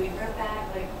 So we wrote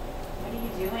back like, "What are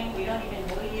you doing? We don't even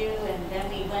know you." And then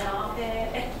we went off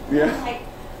it. Yeah. Like,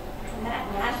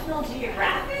 National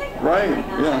Geographic? Right. Oh my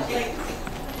gosh. Yeah. Like,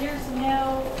 there's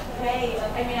no way.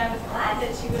 I mean, I was glad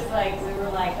that she was like, we were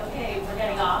like, okay, we're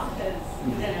getting off because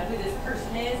we don't know who this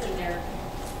person is and they're,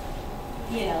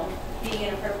 being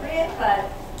inappropriate.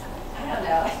 But I don't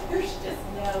know. There's just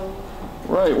no.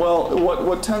 Right. Well,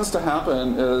 what tends to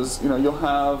happen is, you'll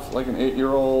have like an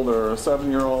 8-year-old or a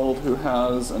 7-year-old who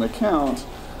has an account.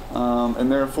 And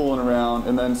they're fooling around,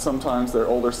 and then sometimes their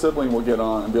older sibling will get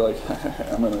on and be like,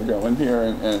 I'm going to go in here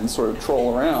and sort of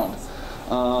troll around.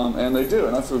 And they do,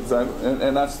 and that's exactly,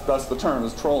 and that's the term,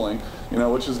 is trolling,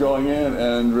 which is going in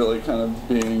and really kind of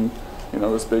being,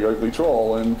 this big ugly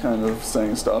troll and kind of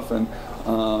saying stuff, and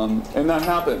that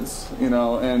happens,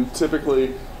 and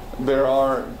typically there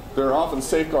are often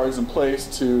safeguards in place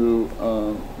to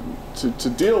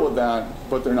deal with that,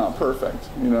 but they're not perfect,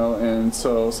 and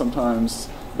so sometimes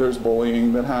there's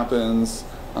bullying that happens,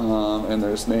 and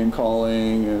there's name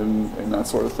calling and that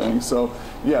sort of thing. So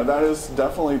yeah, that is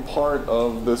definitely part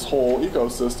of this whole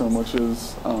ecosystem, which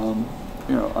is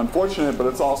unfortunate, but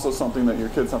it's also something that your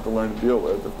kids have to learn to deal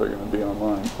with if they're going to be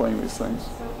online playing these things. So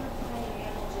if we're playing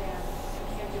Animal Jam,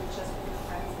 you can't do it just with your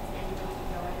friends, anybody can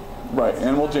go in? Right,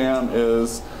 Animal Jam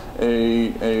is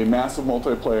a massive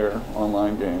multiplayer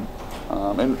online game,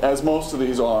 and as most of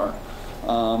these are.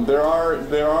 There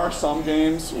are some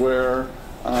games where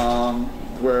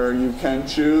you can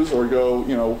choose or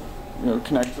go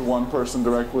connect to one person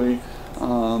directly,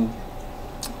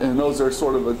 and those are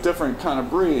sort of a different kind of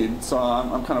breed. So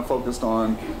I'm kind of focused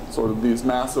on sort of these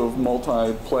massive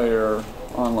multiplayer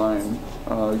online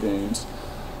games.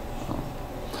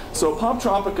 So Pop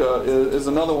Tropica is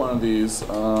another one of these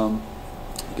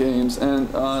games, and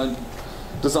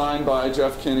designed by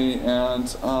Jeff Kinney, and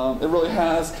it really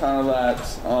has kind of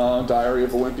that Diary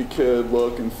of a Wimpy Kid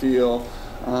look and feel,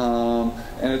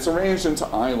 and it's arranged into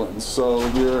islands, so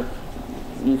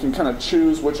you can kind of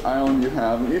choose which island you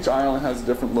have, and each island has a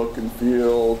different look and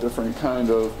feel, different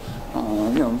kind of,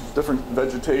 different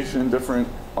vegetation, different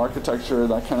architecture,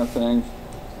 that kind of thing.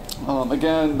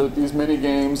 Again, these mini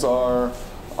games are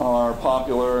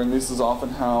popular, and this is often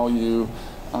how you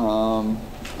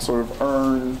sort of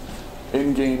earn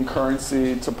in-game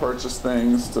currency to purchase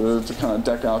things, to kind of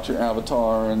deck out your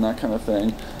avatar and that kind of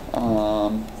thing.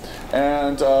 Pop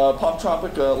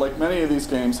Tropica, like many of these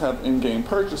games, have in-game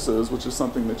purchases, which is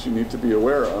something that you need to be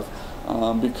aware of,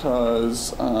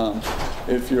 because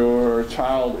if your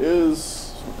child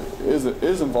is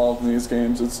involved in these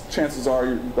games, chances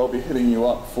are they'll be hitting you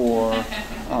up for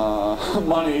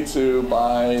money to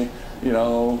buy,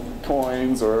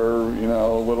 coins or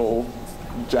little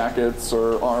jackets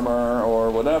or armor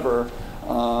or whatever,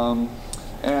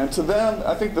 and to them,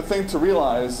 I think the thing to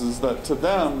realize is that to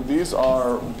them, these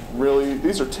are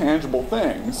tangible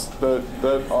things that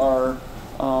are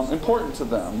important to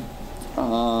them.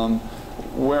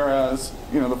 whereas,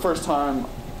 the first time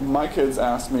my kids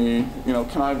asked me,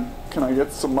 can I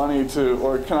get some money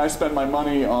or can I spend my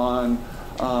money on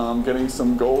getting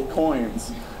some gold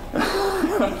coins?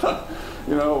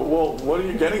 Well, what are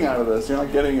you getting out of this? You're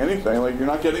not getting anything. Like, you're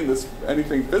not getting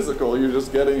anything physical. You're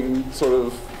just getting sort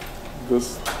of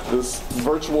this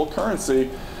virtual currency,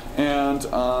 and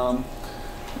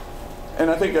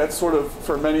I think that's sort of,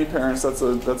 for many parents, that's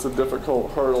a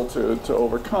difficult hurdle to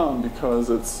overcome, because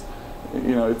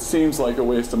it seems like a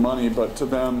waste of money, but to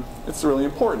them it's really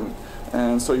important,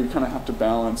 and so you kind of have to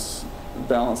balance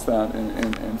that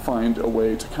and find a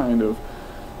way to kind of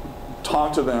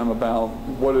talk to them about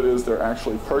what it is they're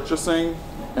actually purchasing,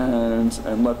 and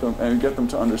get them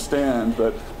to understand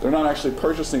that they're not actually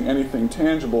purchasing anything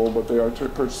tangible, but they are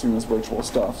purchasing this virtual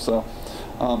stuff. So,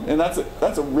 and that's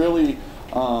a really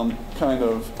kind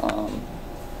of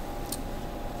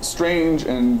strange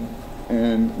and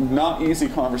not easy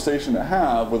conversation to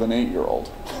have with an 8-year-old,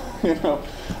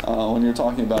 when you're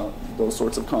talking about those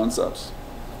sorts of concepts.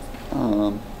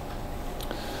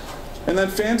 And then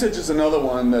Fantage is another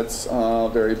one that's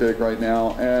very big right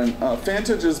now. And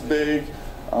Fantage's big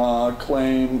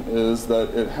claim is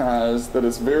that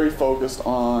it's very focused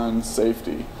on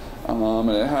safety. And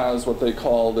it has what they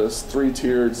call this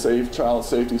 3-tiered child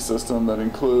safety system that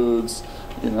includes,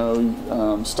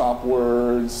 stop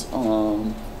words,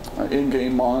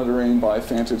 in-game monitoring by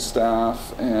Fantage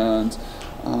staff, and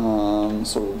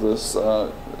sort of this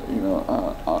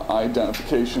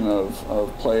identification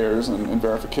of players and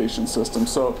verification system.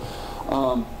 So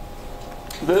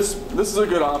this is a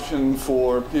good option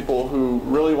for people who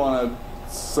really want to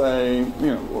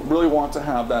really want to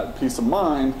have that peace of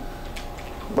mind,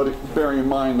 but bearing in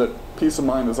mind that peace of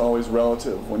mind is always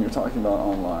relative when you're talking about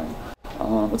online.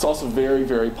 It's also very,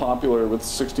 very popular with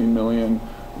 16 million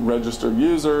registered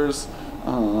users,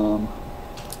 and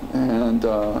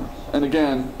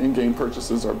again, in-game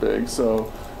purchases are big,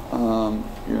 so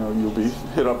you'll be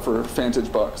hit up for Fantage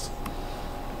bucks.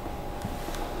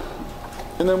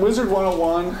 And then Wizard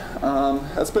 101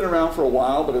 has been around for a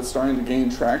while, but it's starting to gain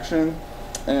traction.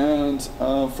 And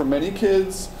for many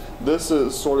kids, this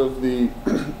is sort of the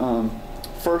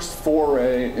first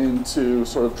foray into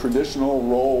sort of traditional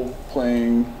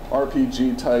role-playing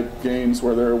RPG type games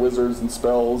where there are wizards and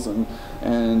spells and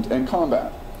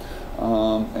combat.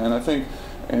 And I think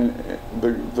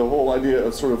the whole idea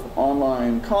of sort of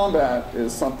online combat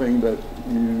is something that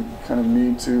you kind of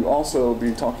need to also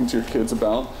be talking to your kids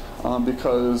about,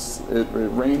 because it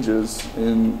ranges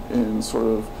in sort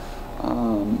of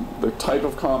the type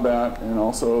of combat, and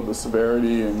also the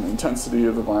severity and intensity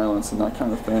of the violence and that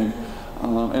kind of thing.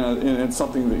 And it's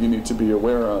something that you need to be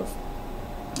aware of.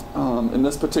 In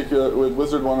this particular, with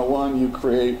Wizard 101, you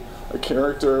create a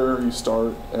character, you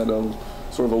start at a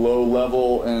sort of a low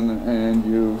level, and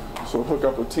you sort of hook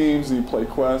up with teams, and you play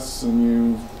quests, and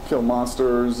you kill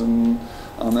monsters, and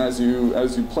as you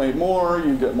play more,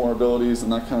 you get more abilities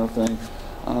and that kind of thing.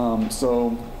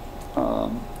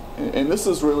 And this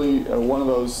is really one of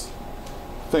those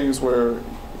things where,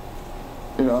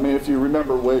 if you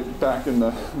remember way back in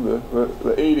the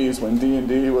 80s when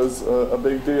D&D was a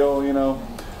big deal,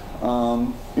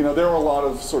 there were a lot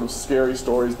of sort of scary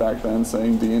stories back then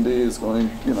saying D&D is going,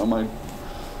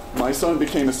 my son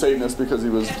became a Satanist because he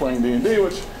was playing D&D,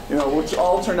 which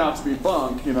all turned out to be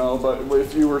bunk, but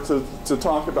if you were to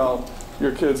talk about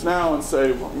your kids now and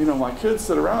say, well, my kids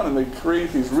sit around and they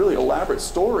create these really elaborate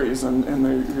stories, and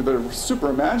they're super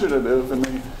imaginative,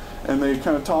 and they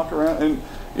kind of talk around, and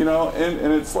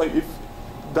it's like, if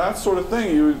that sort of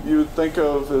thing you would think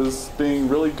of as being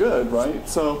really good, right?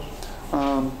 So,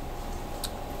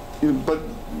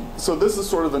 so this is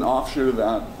sort of an offshoot of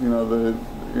that.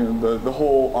 The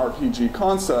whole RPG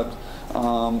concept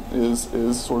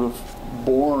is sort of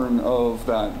born of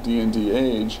that D&D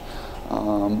age,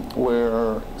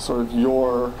 where sort of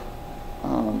your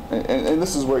and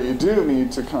this is where you do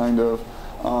need to kind of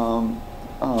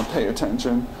pay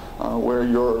attention, where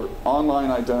your online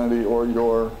identity or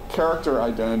your character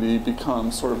identity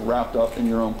becomes sort of wrapped up in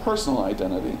your own personal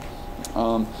identity,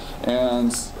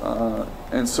 and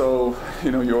so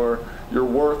your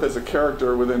worth as a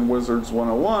character within Wizards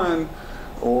 101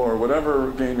 or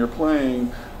whatever game you're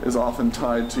playing is often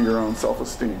tied to your own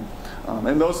self-esteem.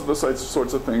 And those are the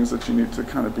sorts of things that you need to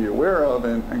kind of be aware of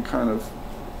and kind of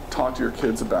talk to your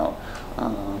kids about.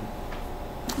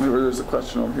 There's a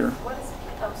question over here. What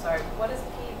is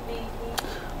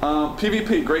PvP?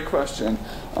 PvP, great question.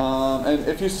 And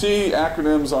if you see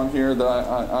acronyms on here that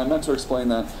I meant to explain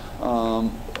that,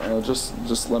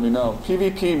 just let me know.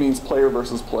 PvP means player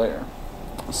versus player.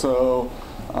 So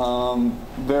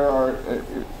there are,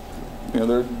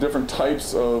 there are different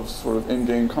types of sort of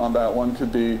in-game combat. One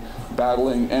could be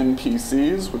battling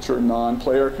NPCs, which are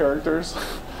non-player characters,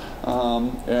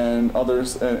 and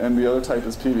others, and the other type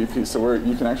is PvP, so where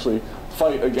you can actually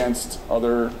fight against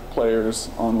other players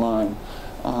online.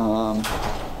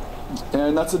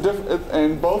 And that's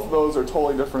and both of those are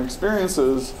totally different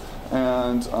experiences,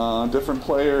 and different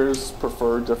players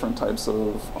prefer different types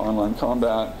of online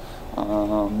combat,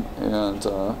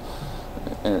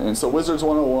 and so Wizards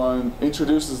 101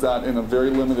 introduces that in a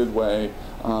very limited way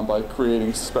by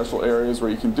creating special areas where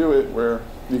you can do it, where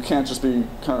you can't just be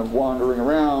kind of wandering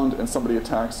around and somebody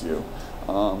attacks you,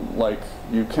 like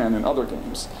you can in other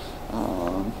games.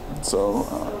 So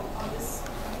on this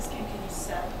game, can you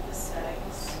set the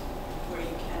settings where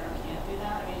you can or can't do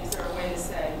that? I mean, is there a way to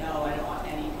say, no, I don't want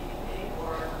any PvP,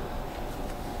 or?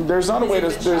 There's not a way to,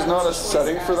 there's not a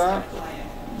setting for that.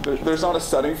 There's not a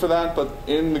setting for that, but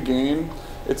in the game,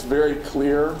 it's very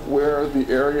clear where the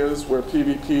areas where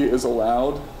PvP is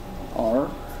allowed are.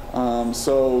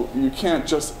 So you can't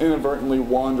just inadvertently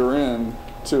wander in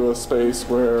to a space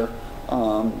where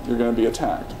you're going to be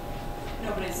attacked.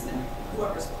 No, but it's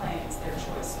whoever's playing, it's their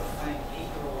choice. So if my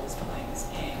 8-year-old is playing this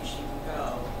game, she can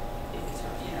go, if it's her,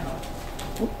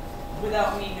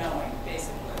 without me knowing,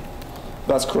 basically.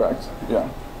 That's correct, yeah.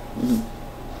 Mm-hmm.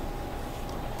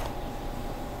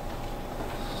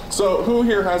 So who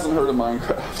here hasn't heard of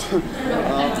Minecraft?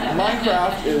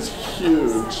 Minecraft is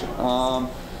huge,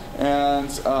 and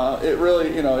it really,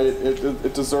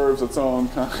 it deserves its own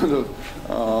kind of,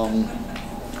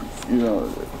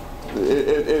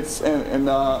 it's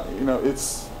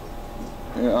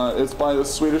by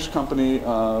this Swedish company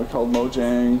called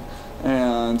Mojang,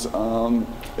 and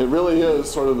it really is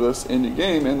sort of this indie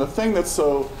game. And the thing that's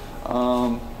so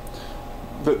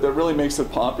that really makes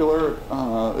it popular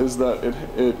is that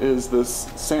it is this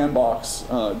sandbox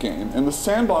game, and the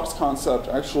sandbox concept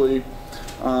actually,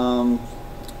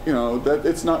 that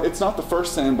it's not the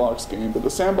first sandbox game, but the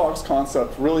sandbox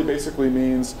concept really basically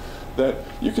means that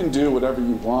you can do whatever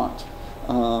you want.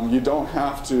 You don't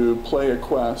have to play a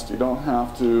quest. You don't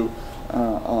have to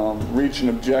reach an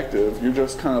objective. You're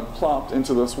just kind of plopped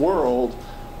into this world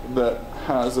that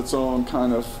has its own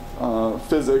kind of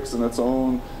physics and its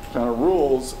own kind of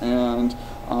rules, and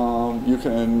you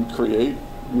can create,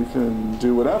 you can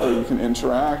do whatever, you can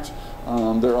interact.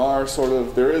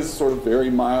 There is sort of very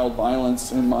mild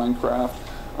violence in Minecraft,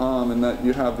 in that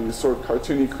you have these sort of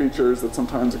cartoony creatures that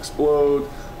sometimes explode.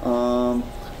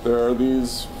 There are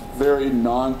these very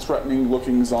non-threatening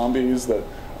looking zombies that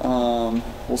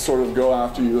will sort of go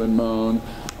after you and moan,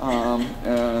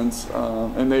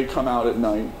 and they come out at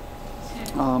night.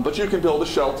 But you can build a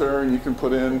shelter, and you can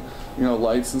put in,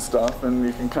 lights and stuff, and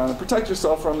you can kind of protect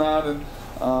yourself from that. And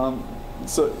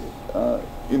so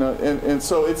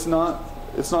it's not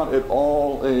at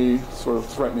all a sort of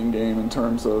threatening game in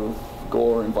terms of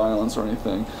gore and violence or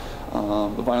anything.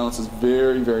 The violence is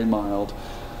very, very mild,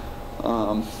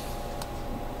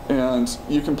 and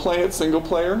you can play it single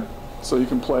player, so you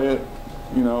can play it,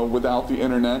 without the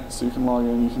internet, so you can log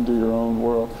in, you can do your own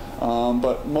world.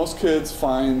 But most kids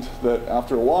find that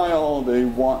after a while, they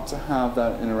want to have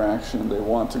that interaction. They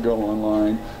want to go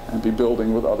online and be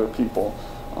building with other people.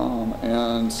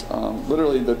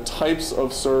 Literally, the types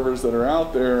of servers that are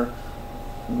out there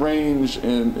range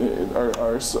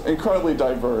are incredibly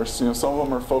diverse. Some of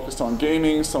them are focused on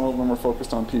gaming, some of them are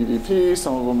focused on PvP,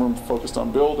 some of them are focused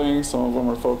on building, some of them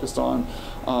are focused on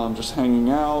just hanging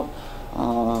out.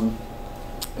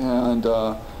 And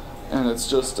it's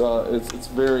just it's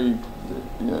very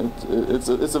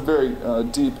it's a very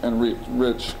deep and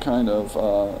rich kind of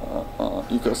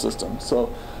ecosystem.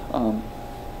 So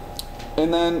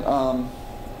and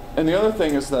the other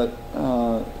thing is that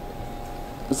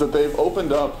they've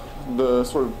opened up the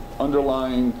sort of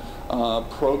underlying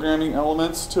programming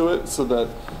elements to it, so that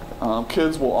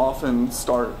kids will often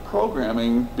start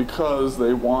programming because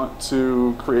they want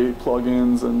to create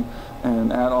plugins and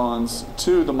add-ons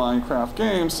to the Minecraft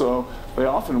game, so they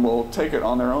often will take it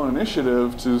on their own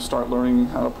initiative to start learning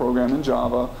how to program in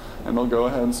Java, and they'll go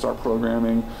ahead and start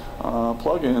programming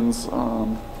plugins,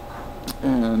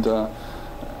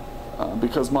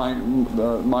 because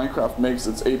Minecraft makes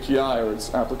its API, or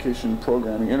its application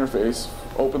programming interface,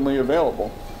 openly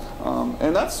available.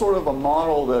 And that's sort of a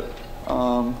model that,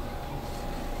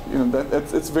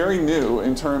 it's very new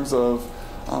in terms of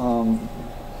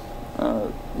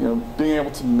being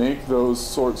able to make those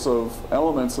sorts of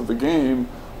elements of the game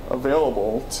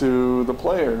available to the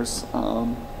players,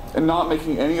 and not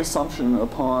making any assumption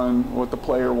upon what the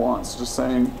player wants. Just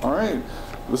saying, all right,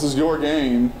 this is your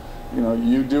game,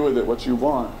 you do with it what you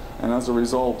want. And as a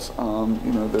result,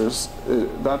 you know,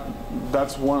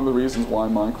 that's one of the reasons why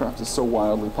Minecraft is so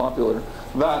wildly popular.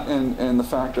 That and the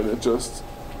fact that it just,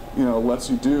 you know, lets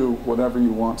you do whatever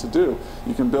you want to do.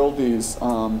 You can build these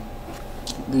you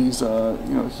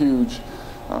know, huge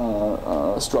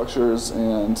structures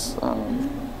and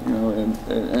you know,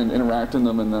 and interact in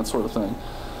them and that sort of thing.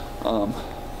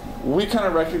 We kind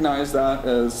of recognize that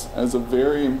as a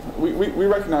very, we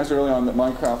recognized early on that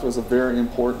Minecraft was a very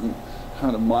important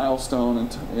kind of milestone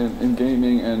in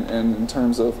gaming and in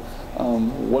terms of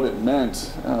what it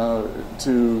meant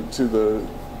to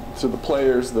the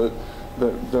players that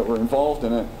were involved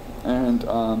in it. And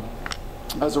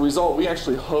as a result, we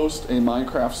actually host a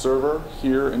Minecraft server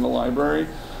here in the library.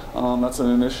 That's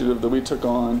an initiative that we took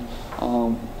on,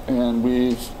 and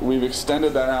we've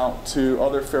extended that out to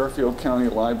other Fairfield County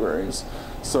libraries.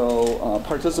 So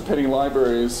participating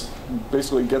libraries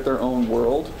basically get their own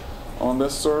world on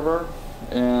this server,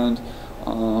 and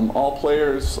all the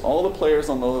players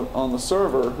on the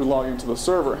server who log into the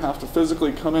server have to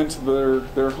physically come into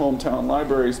their hometown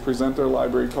libraries, present their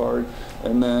library card,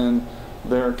 and then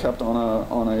they're kept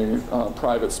on a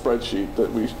private spreadsheet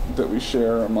that we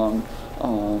share among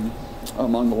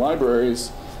the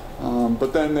libraries.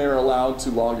 But then they're allowed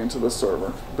to log into the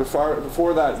server.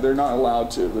 Before that, they're not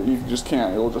allowed to. You just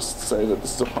can't. It'll just say that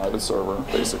this is a private server,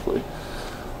 basically.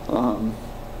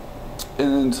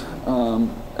 And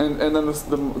then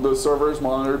the server is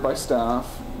monitored by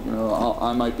staff. You know,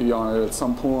 I might be on it at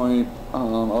some point.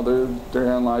 Other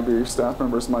Darien Library staff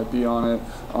members might be on it.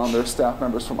 There's staff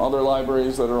members from other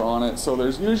libraries that are on it. So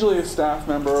there's usually a staff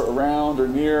member around or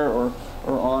near or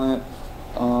on it.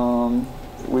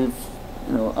 We've,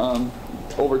 you know,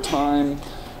 over time,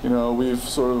 you know, we've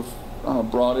sort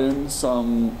of brought in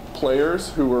some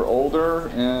players who were older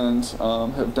and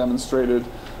have demonstrated,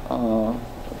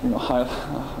 you know,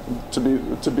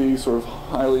 to be sort of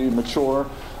highly mature,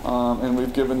 and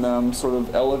we've given them sort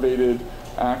of elevated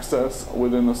access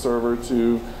within the server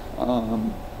to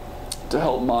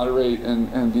help moderate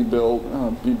and be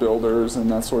builders and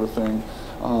that sort of thing.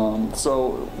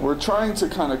 So we're trying to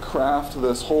kind of craft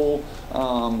this whole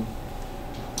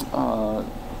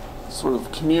sort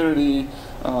of community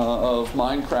of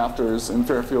Minecrafters in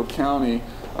Fairfield County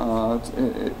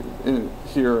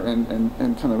here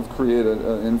and kind of create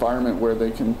an environment where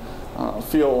they can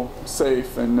feel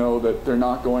safe and know that they're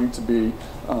not going to be,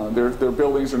 their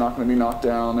buildings are not going to be knocked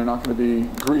down, they're not going to be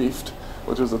griefed,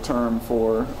 which is a term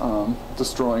for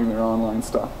destroying their online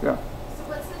stuff. Yeah. So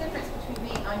what's the difference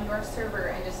between being on your server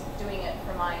and just doing it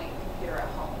from my computer at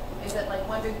home? Is it like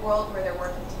one big world where they're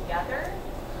working together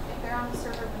if they're on the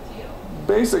server with you?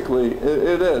 Basically,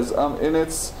 it is, and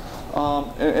it's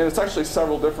actually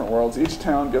several different worlds. Each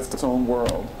town gets its own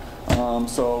world.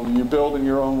 So you build in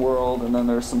your own world, and then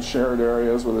there's some shared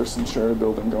areas where there's some shared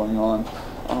building going on.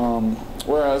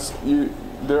 Whereas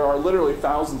there are literally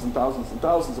thousands and thousands and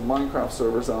thousands of Minecraft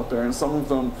servers out there, and some of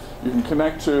them you can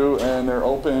connect to, and they're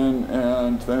open,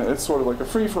 and then it's sort of like a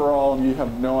free-for-all, and you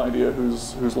have no idea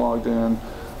who's logged in.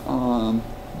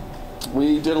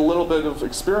 We did a little bit of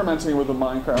experimenting with the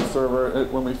Minecraft server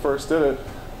when we first did it.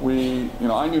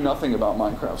 I knew nothing about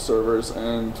Minecraft servers,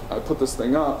 and I put this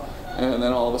thing up, and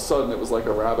then all of a sudden it was like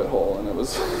a rabbit hole, and it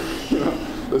was, you know,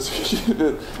 this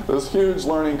huge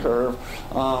learning curve.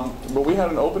 But we had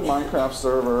an open Minecraft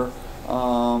server,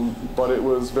 but it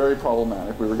was very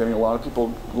problematic. We were getting a lot of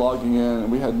people logging in,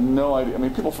 and we had no idea. I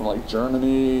mean, people from like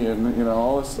Germany and, you know,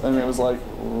 all this, and it was like,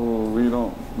 oh, we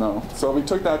don't know. So we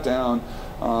took that down.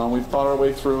 We thought our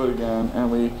way through it again,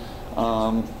 and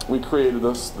we created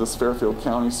this Fairfield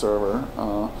County server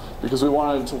because we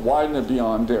wanted to widen it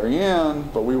beyond Darien,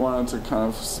 but we wanted to kind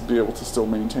of be able to still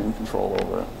maintain control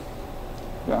over it.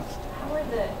 Yeah. How are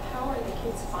the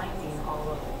kids finding all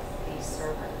of these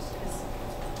servers? Because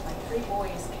like 3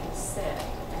 boys can sit,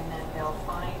 and then they'll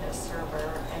find a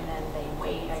server, and then they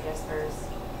wait. I guess there's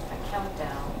a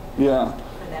countdown. Yeah.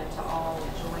 For them to all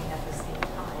join at the same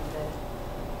time.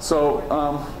 So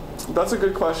that's a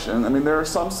good question. I mean, there are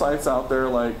some sites out there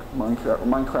like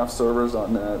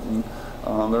MinecraftServers.net, and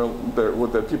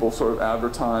that people sort of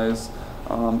advertise.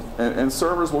 And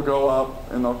servers will go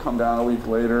up and they'll come down a week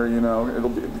later, you know, it'll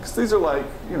be, because these are like,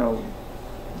 you know,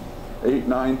 8,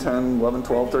 9, 10, 11,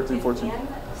 12, 13, 14. Are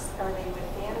they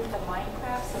within the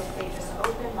Minecraft? So if they just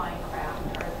open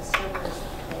Minecraft, are the servers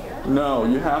there? No,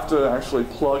 you have to actually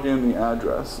plug in the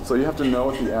address. So you have to know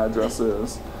what the address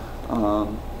is.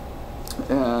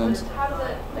 And how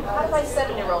do I set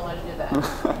an enrollment to do that?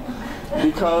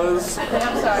 Because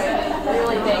I'm sorry,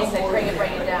 really basic, bring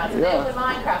it down. So they open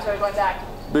Minecraft, so we're going back.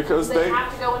 Because they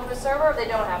have to go into a server, or they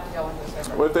don't have to go into a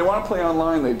server? Well, if they want to play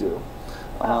online, they do.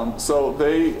 So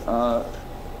they,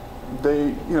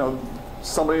 you know,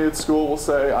 somebody at school will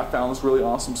say, I found this really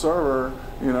awesome server,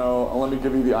 you know, let me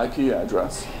give you the IP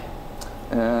address.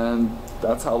 And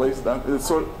that's how they, they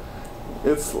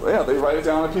write it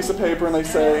down on a piece of paper and they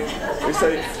say,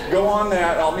 go on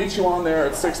that, I'll meet you on there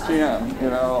at 6 p.m. You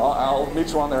know, I'll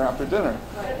meet you on there after dinner.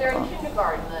 But if they're in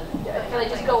kindergarten, then can they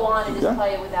just go on and just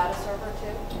play it without a server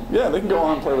too? Yeah, they can go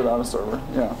on and play without a server,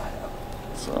 yeah.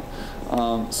 So,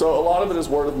 so a lot of it is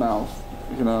word of mouth.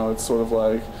 You know, it's sort of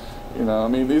like, you know, I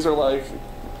mean, these are like,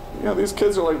 you know, these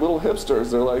kids are like little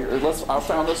hipsters. They're like, I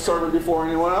found this server before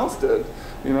anyone else did,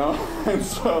 you know? And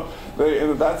so they're,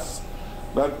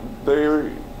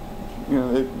 you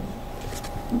know,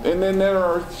 and then there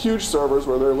are huge servers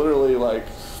where there are literally like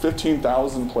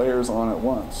 15,000 players on at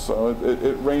once. So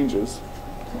it ranges.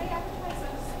 Do they advertise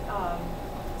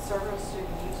those servers through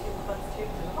YouTube clips too?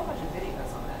 There's a whole bunch of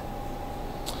videos on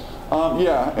that.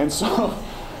 Yeah, and so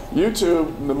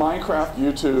YouTube, the Minecraft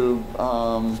YouTube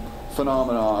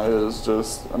phenomena is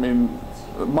just, I mean,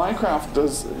 Minecraft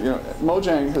does, you know,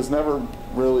 Mojang has never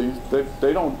really,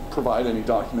 they don't provide any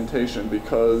documentation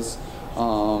because, you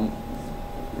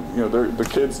know, the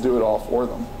kids do it all for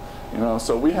them. You know,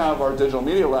 so we have our digital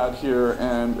media lab here,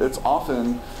 and it's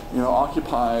often, you know,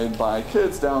 occupied by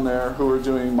kids down there who are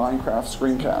doing Minecraft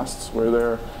screencasts, where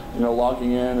they're, you know,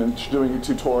 logging in and doing a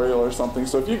tutorial or something.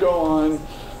 So if you go on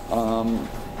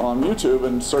YouTube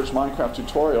and search Minecraft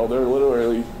tutorial, there are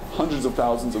literally hundreds of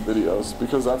thousands of videos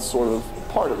because that's sort of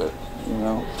part of it, you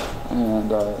know,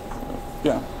 and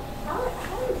yeah. How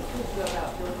do kids go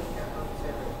about building their own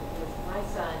servers? Because my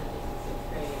son is in 6th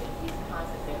grade and he's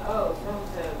constantly saying, oh,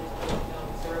 so-and-so just built his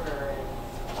own server and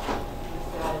he's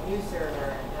got a new server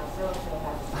and now so-and-so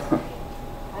has a server.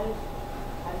 How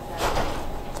does that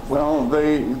work? Well,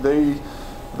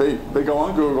 they go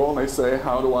on Google and they say,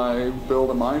 how do I build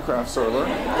a Minecraft server?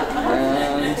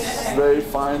 And they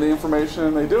find the information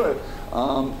and they do it.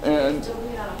 And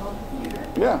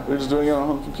yeah, they're just doing it on a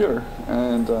home computer.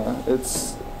 And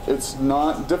it's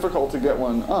not difficult to get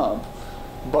one up.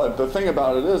 But the thing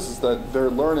about it is that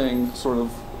they're learning sort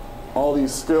of all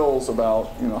these skills about,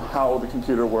 you know, how the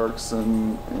computer works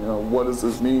and, you know, what does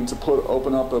this mean to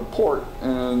open up a port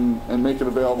and make it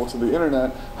available to the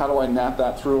internet. How do I nap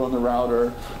that through on the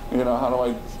router? You know, how do I,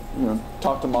 you know,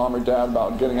 talk to mom or dad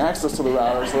about getting access to the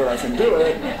router so that I can do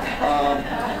it?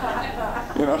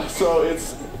 You know, so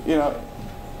it's, you know,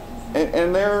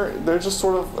 and they're just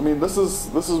sort of, I mean, this is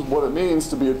what it means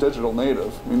to be a digital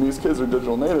native. I mean, these kids are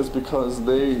digital natives because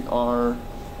they are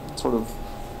sort of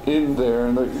in there,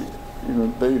 and you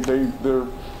know, they're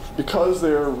because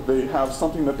they have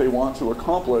something that they want to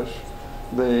accomplish,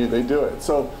 they do it.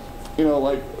 So, you know,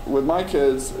 like with my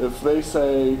kids, if they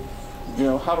say, you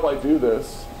know, how do I do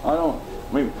this? I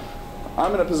mean,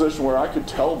 I'm in a position where I could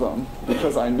tell them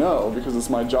because it's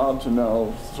my job to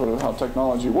know sort of how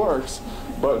technology works.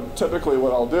 But typically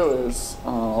what I'll do is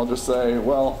I'll just say,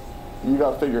 well, you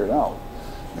got to figure it out,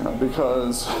 you know,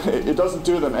 because it doesn't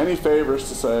do them any favors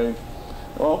to say,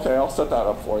 well, okay, I'll set that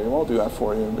up for you. I'll do that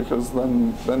for you, because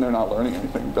then they're not learning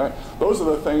anything. Those are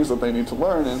the things that they need to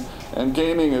learn, and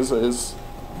gaming is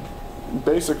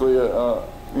basically you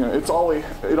know, it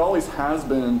always has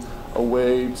been a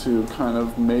way to kind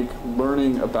of make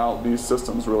learning about these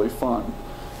systems really fun.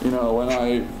 You know,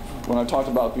 when I talked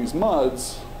about these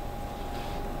MUDs,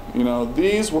 you know,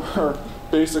 these were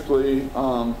basically, you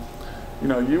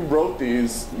know, you wrote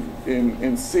these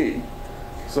in C.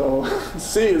 So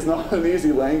C is not an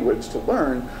easy language to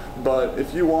learn, but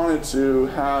if you wanted to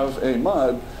have a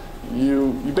MUD,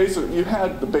 you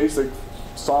had the basic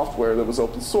software that was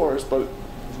open source, but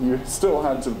you still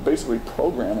had to basically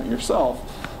program it yourself.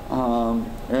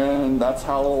 And that's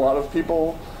how a lot of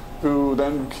people who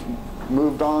then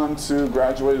moved on to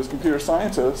graduate as computer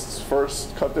scientists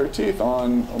first cut their teeth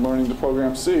on learning to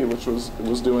program C, which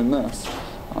was doing this.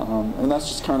 And that's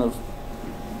just kind of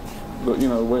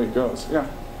the way it goes. Yeah.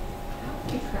 How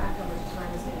do you track how much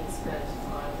time is being spent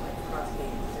on cross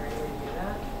games? Is there any way to do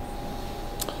that?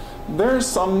 There's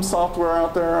some software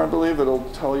out there, I believe, that'll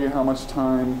tell you how much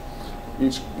time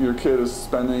your kid is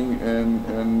spending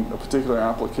in a particular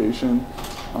application.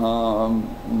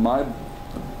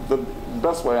 The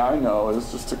best way I know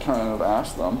is just to kind of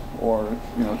ask them, or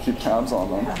keep tabs on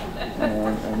them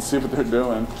and see what they're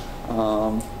doing.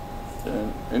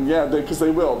 And yeah, because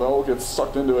they'll get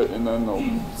sucked into it and then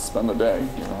they'll spend the day.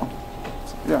 So,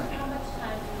 yeah. How much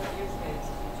time do your kids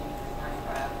teaching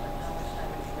Minecraft, and how much time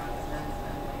would you recommend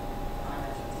spending on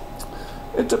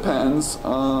it? It depends.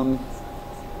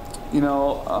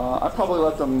 I probably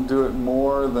let them do it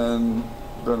more than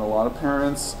a lot of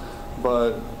parents,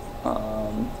 but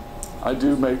I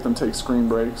do make them take screen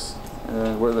breaks,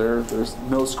 where there's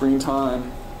no screen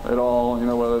time at all, you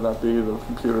know, whether that be the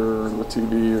computer or the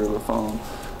TV or the phone.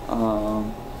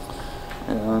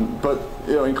 But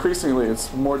you know, increasingly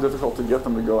it's more difficult to get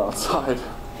them to go outside.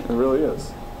 It really is.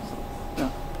 So, yeah.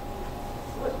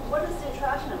 What is the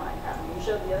attraction of Minecraft? You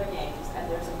showed the other games,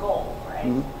 and there's a goal, right?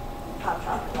 Mm-hmm. Pop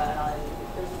chocolate and all that.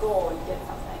 There's a goal, and you get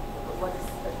something. But what is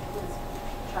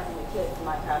attracting the kids to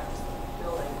Minecraft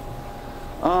building?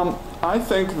 I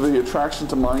think the attraction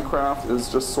to Minecraft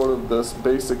is just sort of this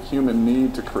basic human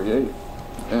need to create,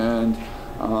 and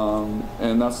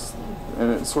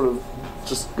it sort of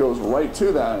just goes right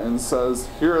to that and says,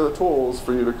 here are the tools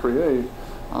for you to create,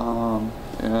 and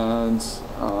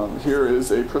here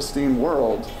is a pristine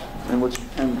world in which you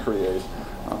can create,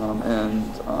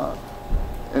 and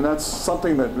that's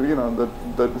something that, you know,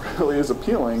 that really is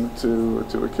appealing to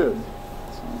a kid.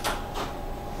 So,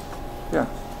 yeah.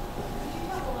 Could you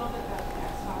talk a little bit about the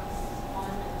Xbox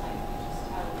One and like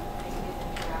just how they could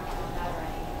interact on that, or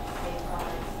any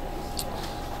safeguards that you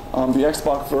see? The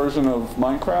Xbox version of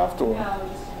Minecraft, or No,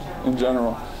 just in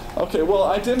general? Okay, well,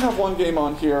 I did have one game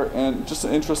on here, and just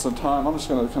in interest of time, I'm just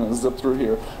going to kind of zip through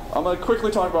here. I'm going to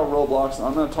quickly talk about Roblox, and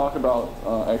I'm going to talk about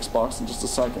Xbox in just a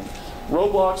second.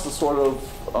 Roblox is sort of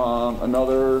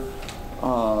another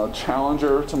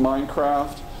challenger to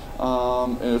Minecraft.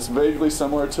 And it's vaguely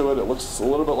similar to it. It looks a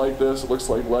little bit like this. It looks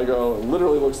like Lego. It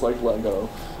literally looks like Lego.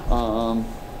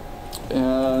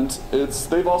 And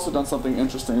they've also done something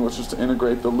interesting, which is to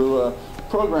integrate the Lua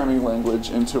programming language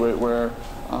into it, where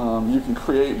you can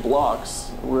create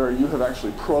blocks where you have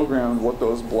actually programmed what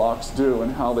those blocks do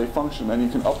and how they function. And you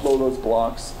can upload those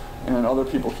blocks and other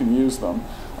people can use them,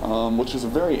 which is a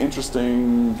very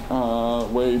interesting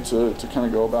way to kind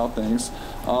of go about things.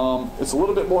 It's a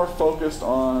little bit more focused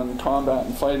on combat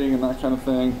and fighting and that kind of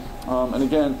thing. And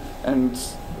again,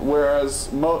 whereas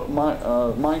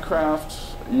Minecraft,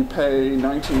 you pay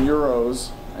 19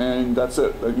 euros and that's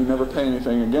it. You never pay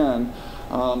anything again.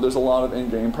 There's a lot of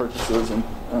in-game purchases and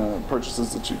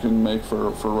purchases that you can make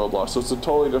for Roblox. So it's a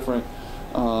totally different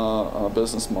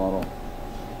business model.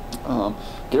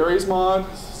 Gary's Mod,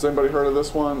 has anybody heard of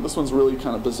this one? This one's really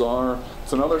kind of bizarre.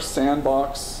 It's another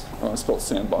sandbox. Oh, I spelled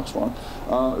sandbox wrong.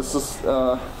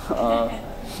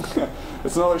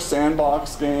 It's another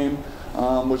sandbox game,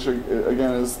 which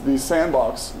again is the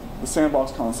sandbox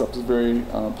concept is very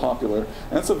popular,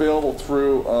 and it's available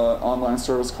through an online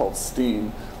service called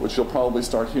Steam, which you'll probably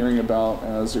start hearing about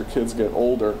as your kids get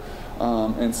older.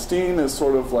 And Steam is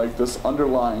sort of like this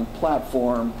underlying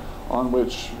platform on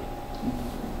which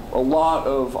a lot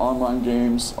of online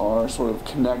games are sort of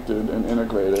connected and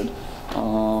integrated.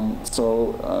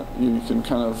 So you can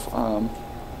kind of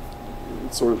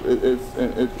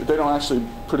they don't actually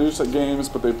produce the games,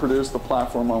 but they produce the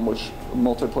platform on which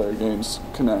multiplayer games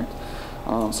connect.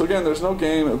 So again, there's no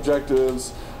game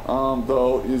objectives,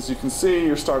 though as you can see,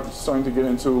 you're starting to get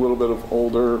into a little bit of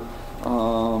older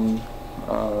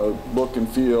look and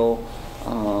feel.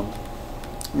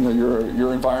 You know,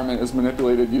 your environment is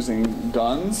manipulated using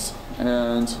guns,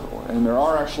 and there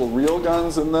are actual real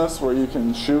guns in this where you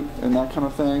can shoot and that kind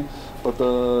of thing. But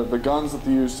the guns that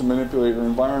they use to manipulate your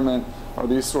environment are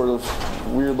these sort of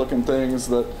weird-looking things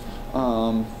that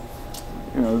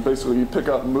you know, basically you pick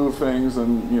up and move things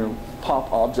and, you know,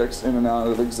 pop objects in and out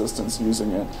of existence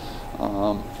using it.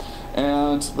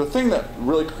 And the thing that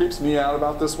really creeps me out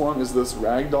about this one is this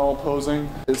ragdoll posing.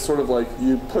 It's sort of like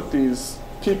you put these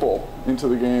people into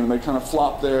the game, they kind of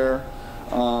flop there,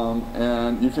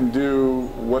 and you can do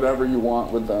whatever you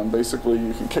want with them. Basically,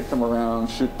 you can kick them around,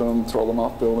 shoot them, throw them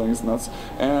off buildings,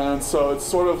 and so it's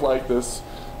sort of like this.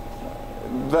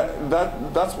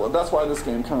 That's why this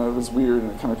game kind of is weird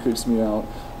and it kind of creeps me out.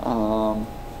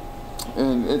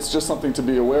 And it's just something to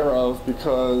be aware of,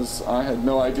 because I had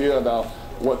no idea about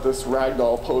what this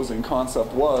ragdoll posing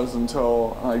concept was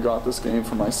until I got this game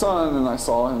for my son and I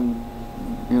saw him,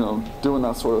 you know, doing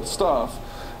that sort of stuff.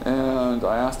 And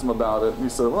I asked him about it, and he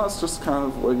said, "Well, that's just kind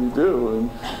of what you do."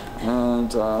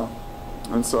 And so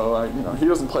you know, he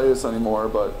doesn't play this anymore,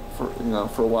 but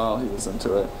for a while he was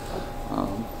into it.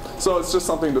 So it's just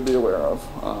something to be aware of.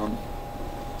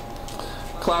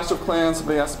 Clash of Clans,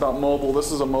 somebody asked about mobile.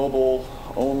 This is a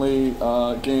mobile-only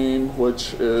game,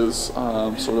 which is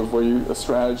sort of a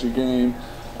strategy game.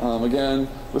 Again,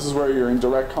 this is where you're in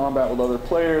direct combat with other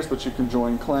players, but you can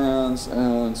join clans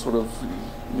and sort of,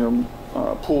 you know,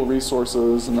 pool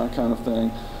resources and that kind of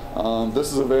thing.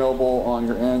 This is available on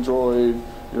your Android,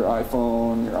 your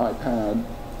iPhone, your iPad.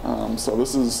 So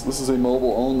this is a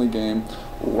mobile-only game.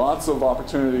 Lots of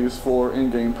opportunities for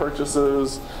in-game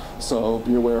purchases, so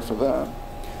be aware for that.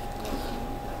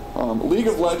 League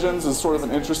of Legends is sort of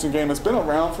an interesting game. It's been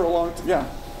around for a long time. Yeah.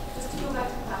 Just to go back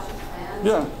to Clash of Clans.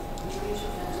 Yeah. You should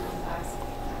mention the fact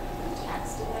the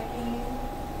text in that game.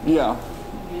 Yeah.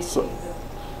 Communicate So,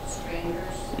 with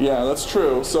strangers. yeah, that's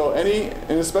true. So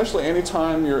and especially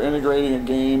anytime you're integrating a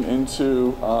game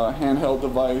into a handheld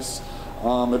device,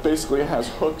 it basically has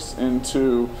hooks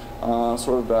into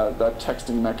sort of that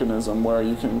texting mechanism where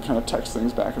you can kind of text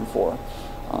things back and forth.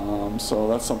 So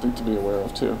that's something to be aware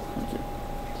of too. Thank you.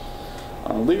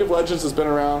 League of Legends has been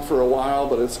around for a while,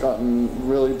 but it's gotten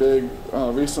really big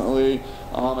recently.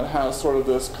 It has sort of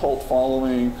this cult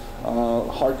following,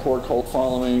 hardcore cult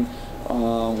following,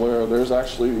 where there's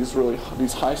actually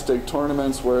these high-stake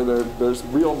tournaments where there's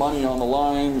real money on the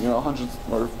line. You know, hundreds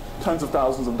or tens of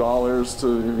thousands of dollars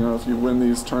to if you win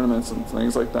these tournaments and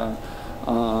things like that.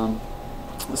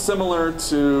 Similar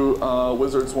to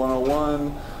Wizards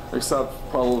 101, except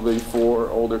probably for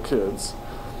older kids.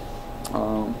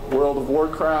 World of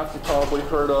Warcraft, you probably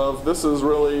heard of. This is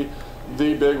really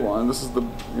the big one. This is the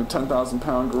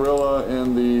 10,000-pound gorilla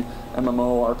in the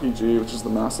MMORPG, which is the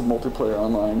massive multiplayer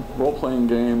online role-playing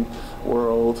game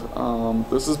world.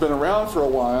 This has been around for a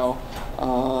while.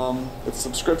 It's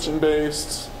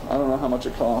subscription-based. I don't know how much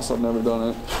it costs. I've never done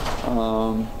it.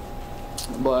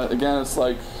 But again, it's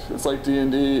like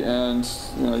D&D, and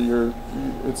you're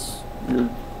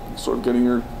sort of getting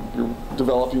you're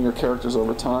developing your characters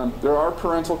over time. There are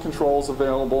parental controls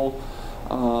available,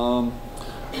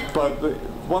 but the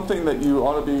one thing that you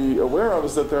ought to be aware of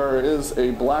is that there is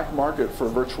a black market for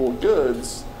virtual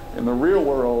goods in the real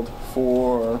world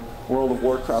for World of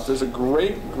Warcraft. There's a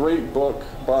great book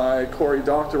by Cory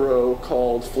Doctorow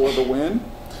called For the Win,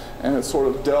 and it sort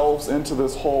of delves into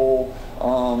this whole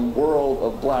world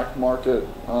of black market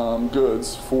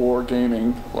goods for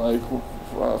gaming, like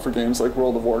for games like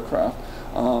World of Warcraft.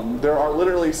 There are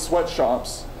literally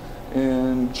sweatshops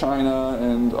in China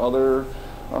and other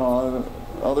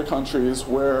countries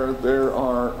where there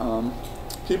are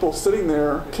people sitting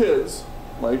there, kids,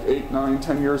 like 8, 9,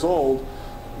 10 years old,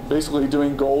 basically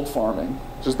doing gold farming.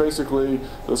 Just basically,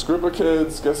 this group of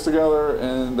kids gets together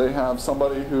and they have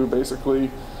somebody who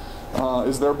basically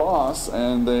is their boss,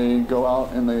 and they go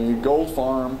out and they gold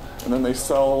farm, and then they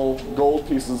sell gold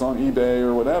pieces on eBay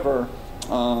or whatever.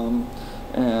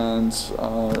 And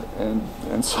so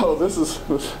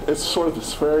it's sort of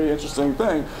this very interesting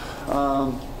thing,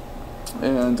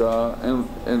 and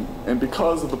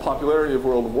because of the popularity of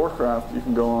World of Warcraft, you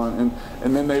can go on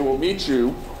and then they will meet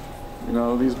you.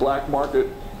 These black market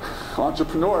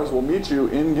entrepreneurs will meet you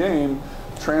in game,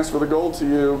 transfer the gold to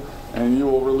you, and you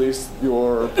will release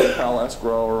your PayPal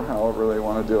escrow or however they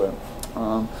want to do it.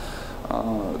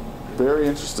 Very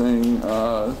interesting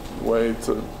way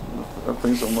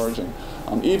things are emerging.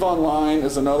 EVE Online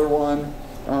is another one.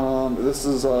 This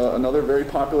is another very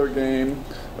popular game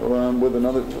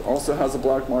also has a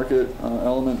black market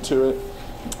element to it.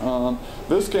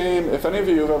 This game, if any of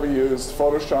you have ever used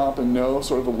Photoshop and know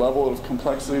sort of the level of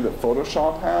complexity that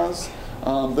Photoshop has,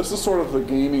 this is sort of the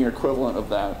gaming equivalent of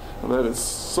that. That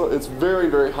it's very,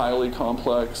 very highly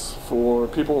complex for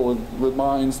people with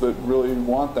minds that really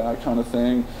want that kind of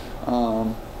thing.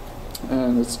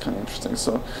 And it's kind of interesting.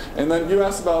 So, and then you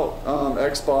asked about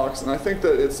Xbox, and I think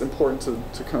that it's important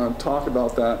to kind of talk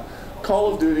about that.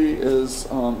 Call of Duty is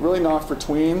really not for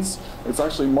tweens. It's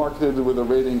actually marketed with a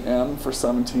rating M for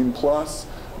 17 plus,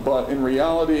 but in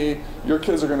reality, your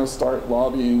kids are going to start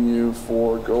lobbying you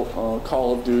for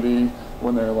Call of Duty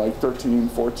when they're like 13,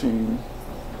 14,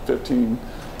 15.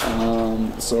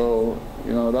 So,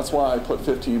 that's why I put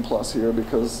 15 plus here,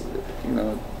 because,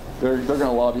 they're going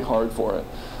to lobby hard for it.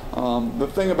 The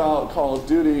thing about Call of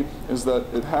Duty is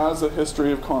that it has a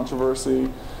history of controversy.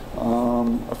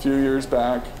 A few years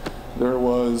back, there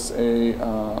was a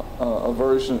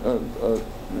version,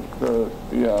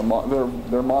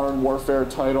 their Modern Warfare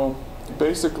title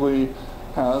basically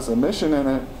has a mission in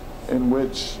it in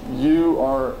which you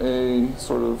are a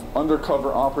sort of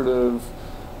undercover operative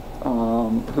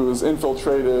who has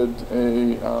infiltrated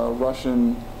a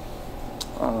Russian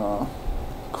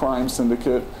crime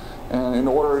syndicate. And in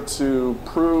order to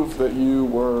prove that you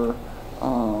were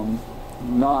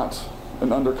not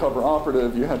an undercover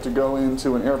operative, you had to go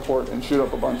into an airport and shoot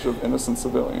up a bunch of innocent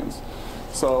civilians.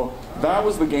 So that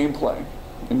was the gameplay,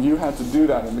 and you had to do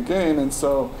that in the game. And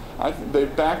so they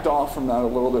backed off from that a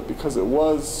little bit because it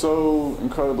was so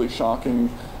incredibly shocking.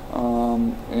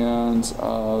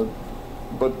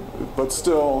 But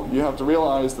still, you have to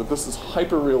realize that this is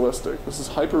hyper-realistic. This is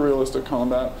hyper-realistic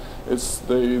combat.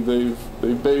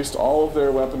 They've based all of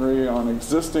their weaponry on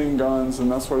existing guns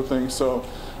and that sort of thing. So,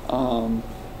 I'm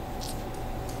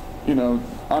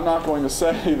not going to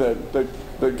say that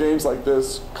that games like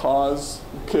this cause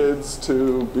kids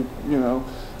to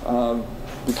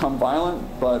become violent,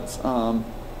 but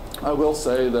I will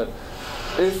say that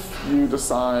if you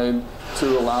decide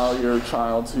to allow your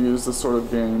child to use this sort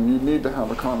of game, you need to have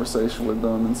a conversation with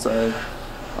them and say,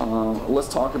 let's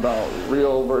talk about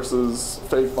real versus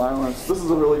fake violence. This is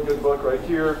a really good book right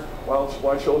here,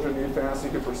 Why Children Need Fantasy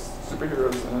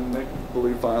Superheroes and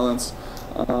Make-Believe Violence.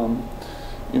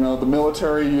 The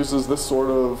military uses this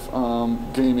sort of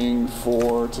gaming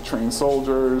to train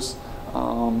soldiers.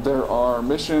 There are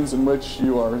missions in which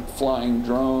you are flying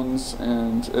drones,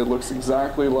 and it looks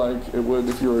exactly like it would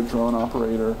if you were a drone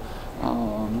operator.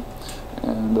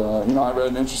 I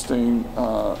read an interesting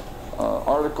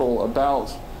article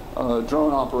about a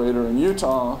drone operator in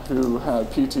Utah who had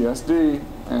PTSD,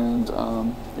 and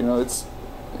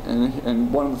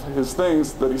and one of his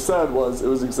things that he said was it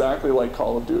was exactly like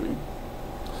Call of Duty.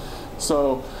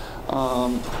 So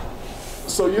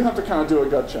you have to kind of do a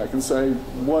gut check and say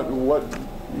where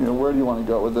do you want to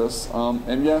go with this?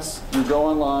 And yes, you go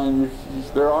online.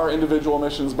 There are individual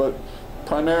missions, but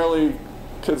primarily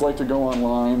kids like to go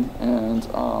online and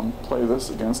play this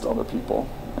against other people,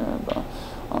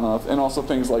 and also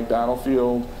things like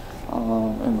Battlefield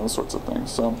and those sorts of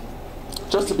things. So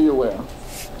just to be aware.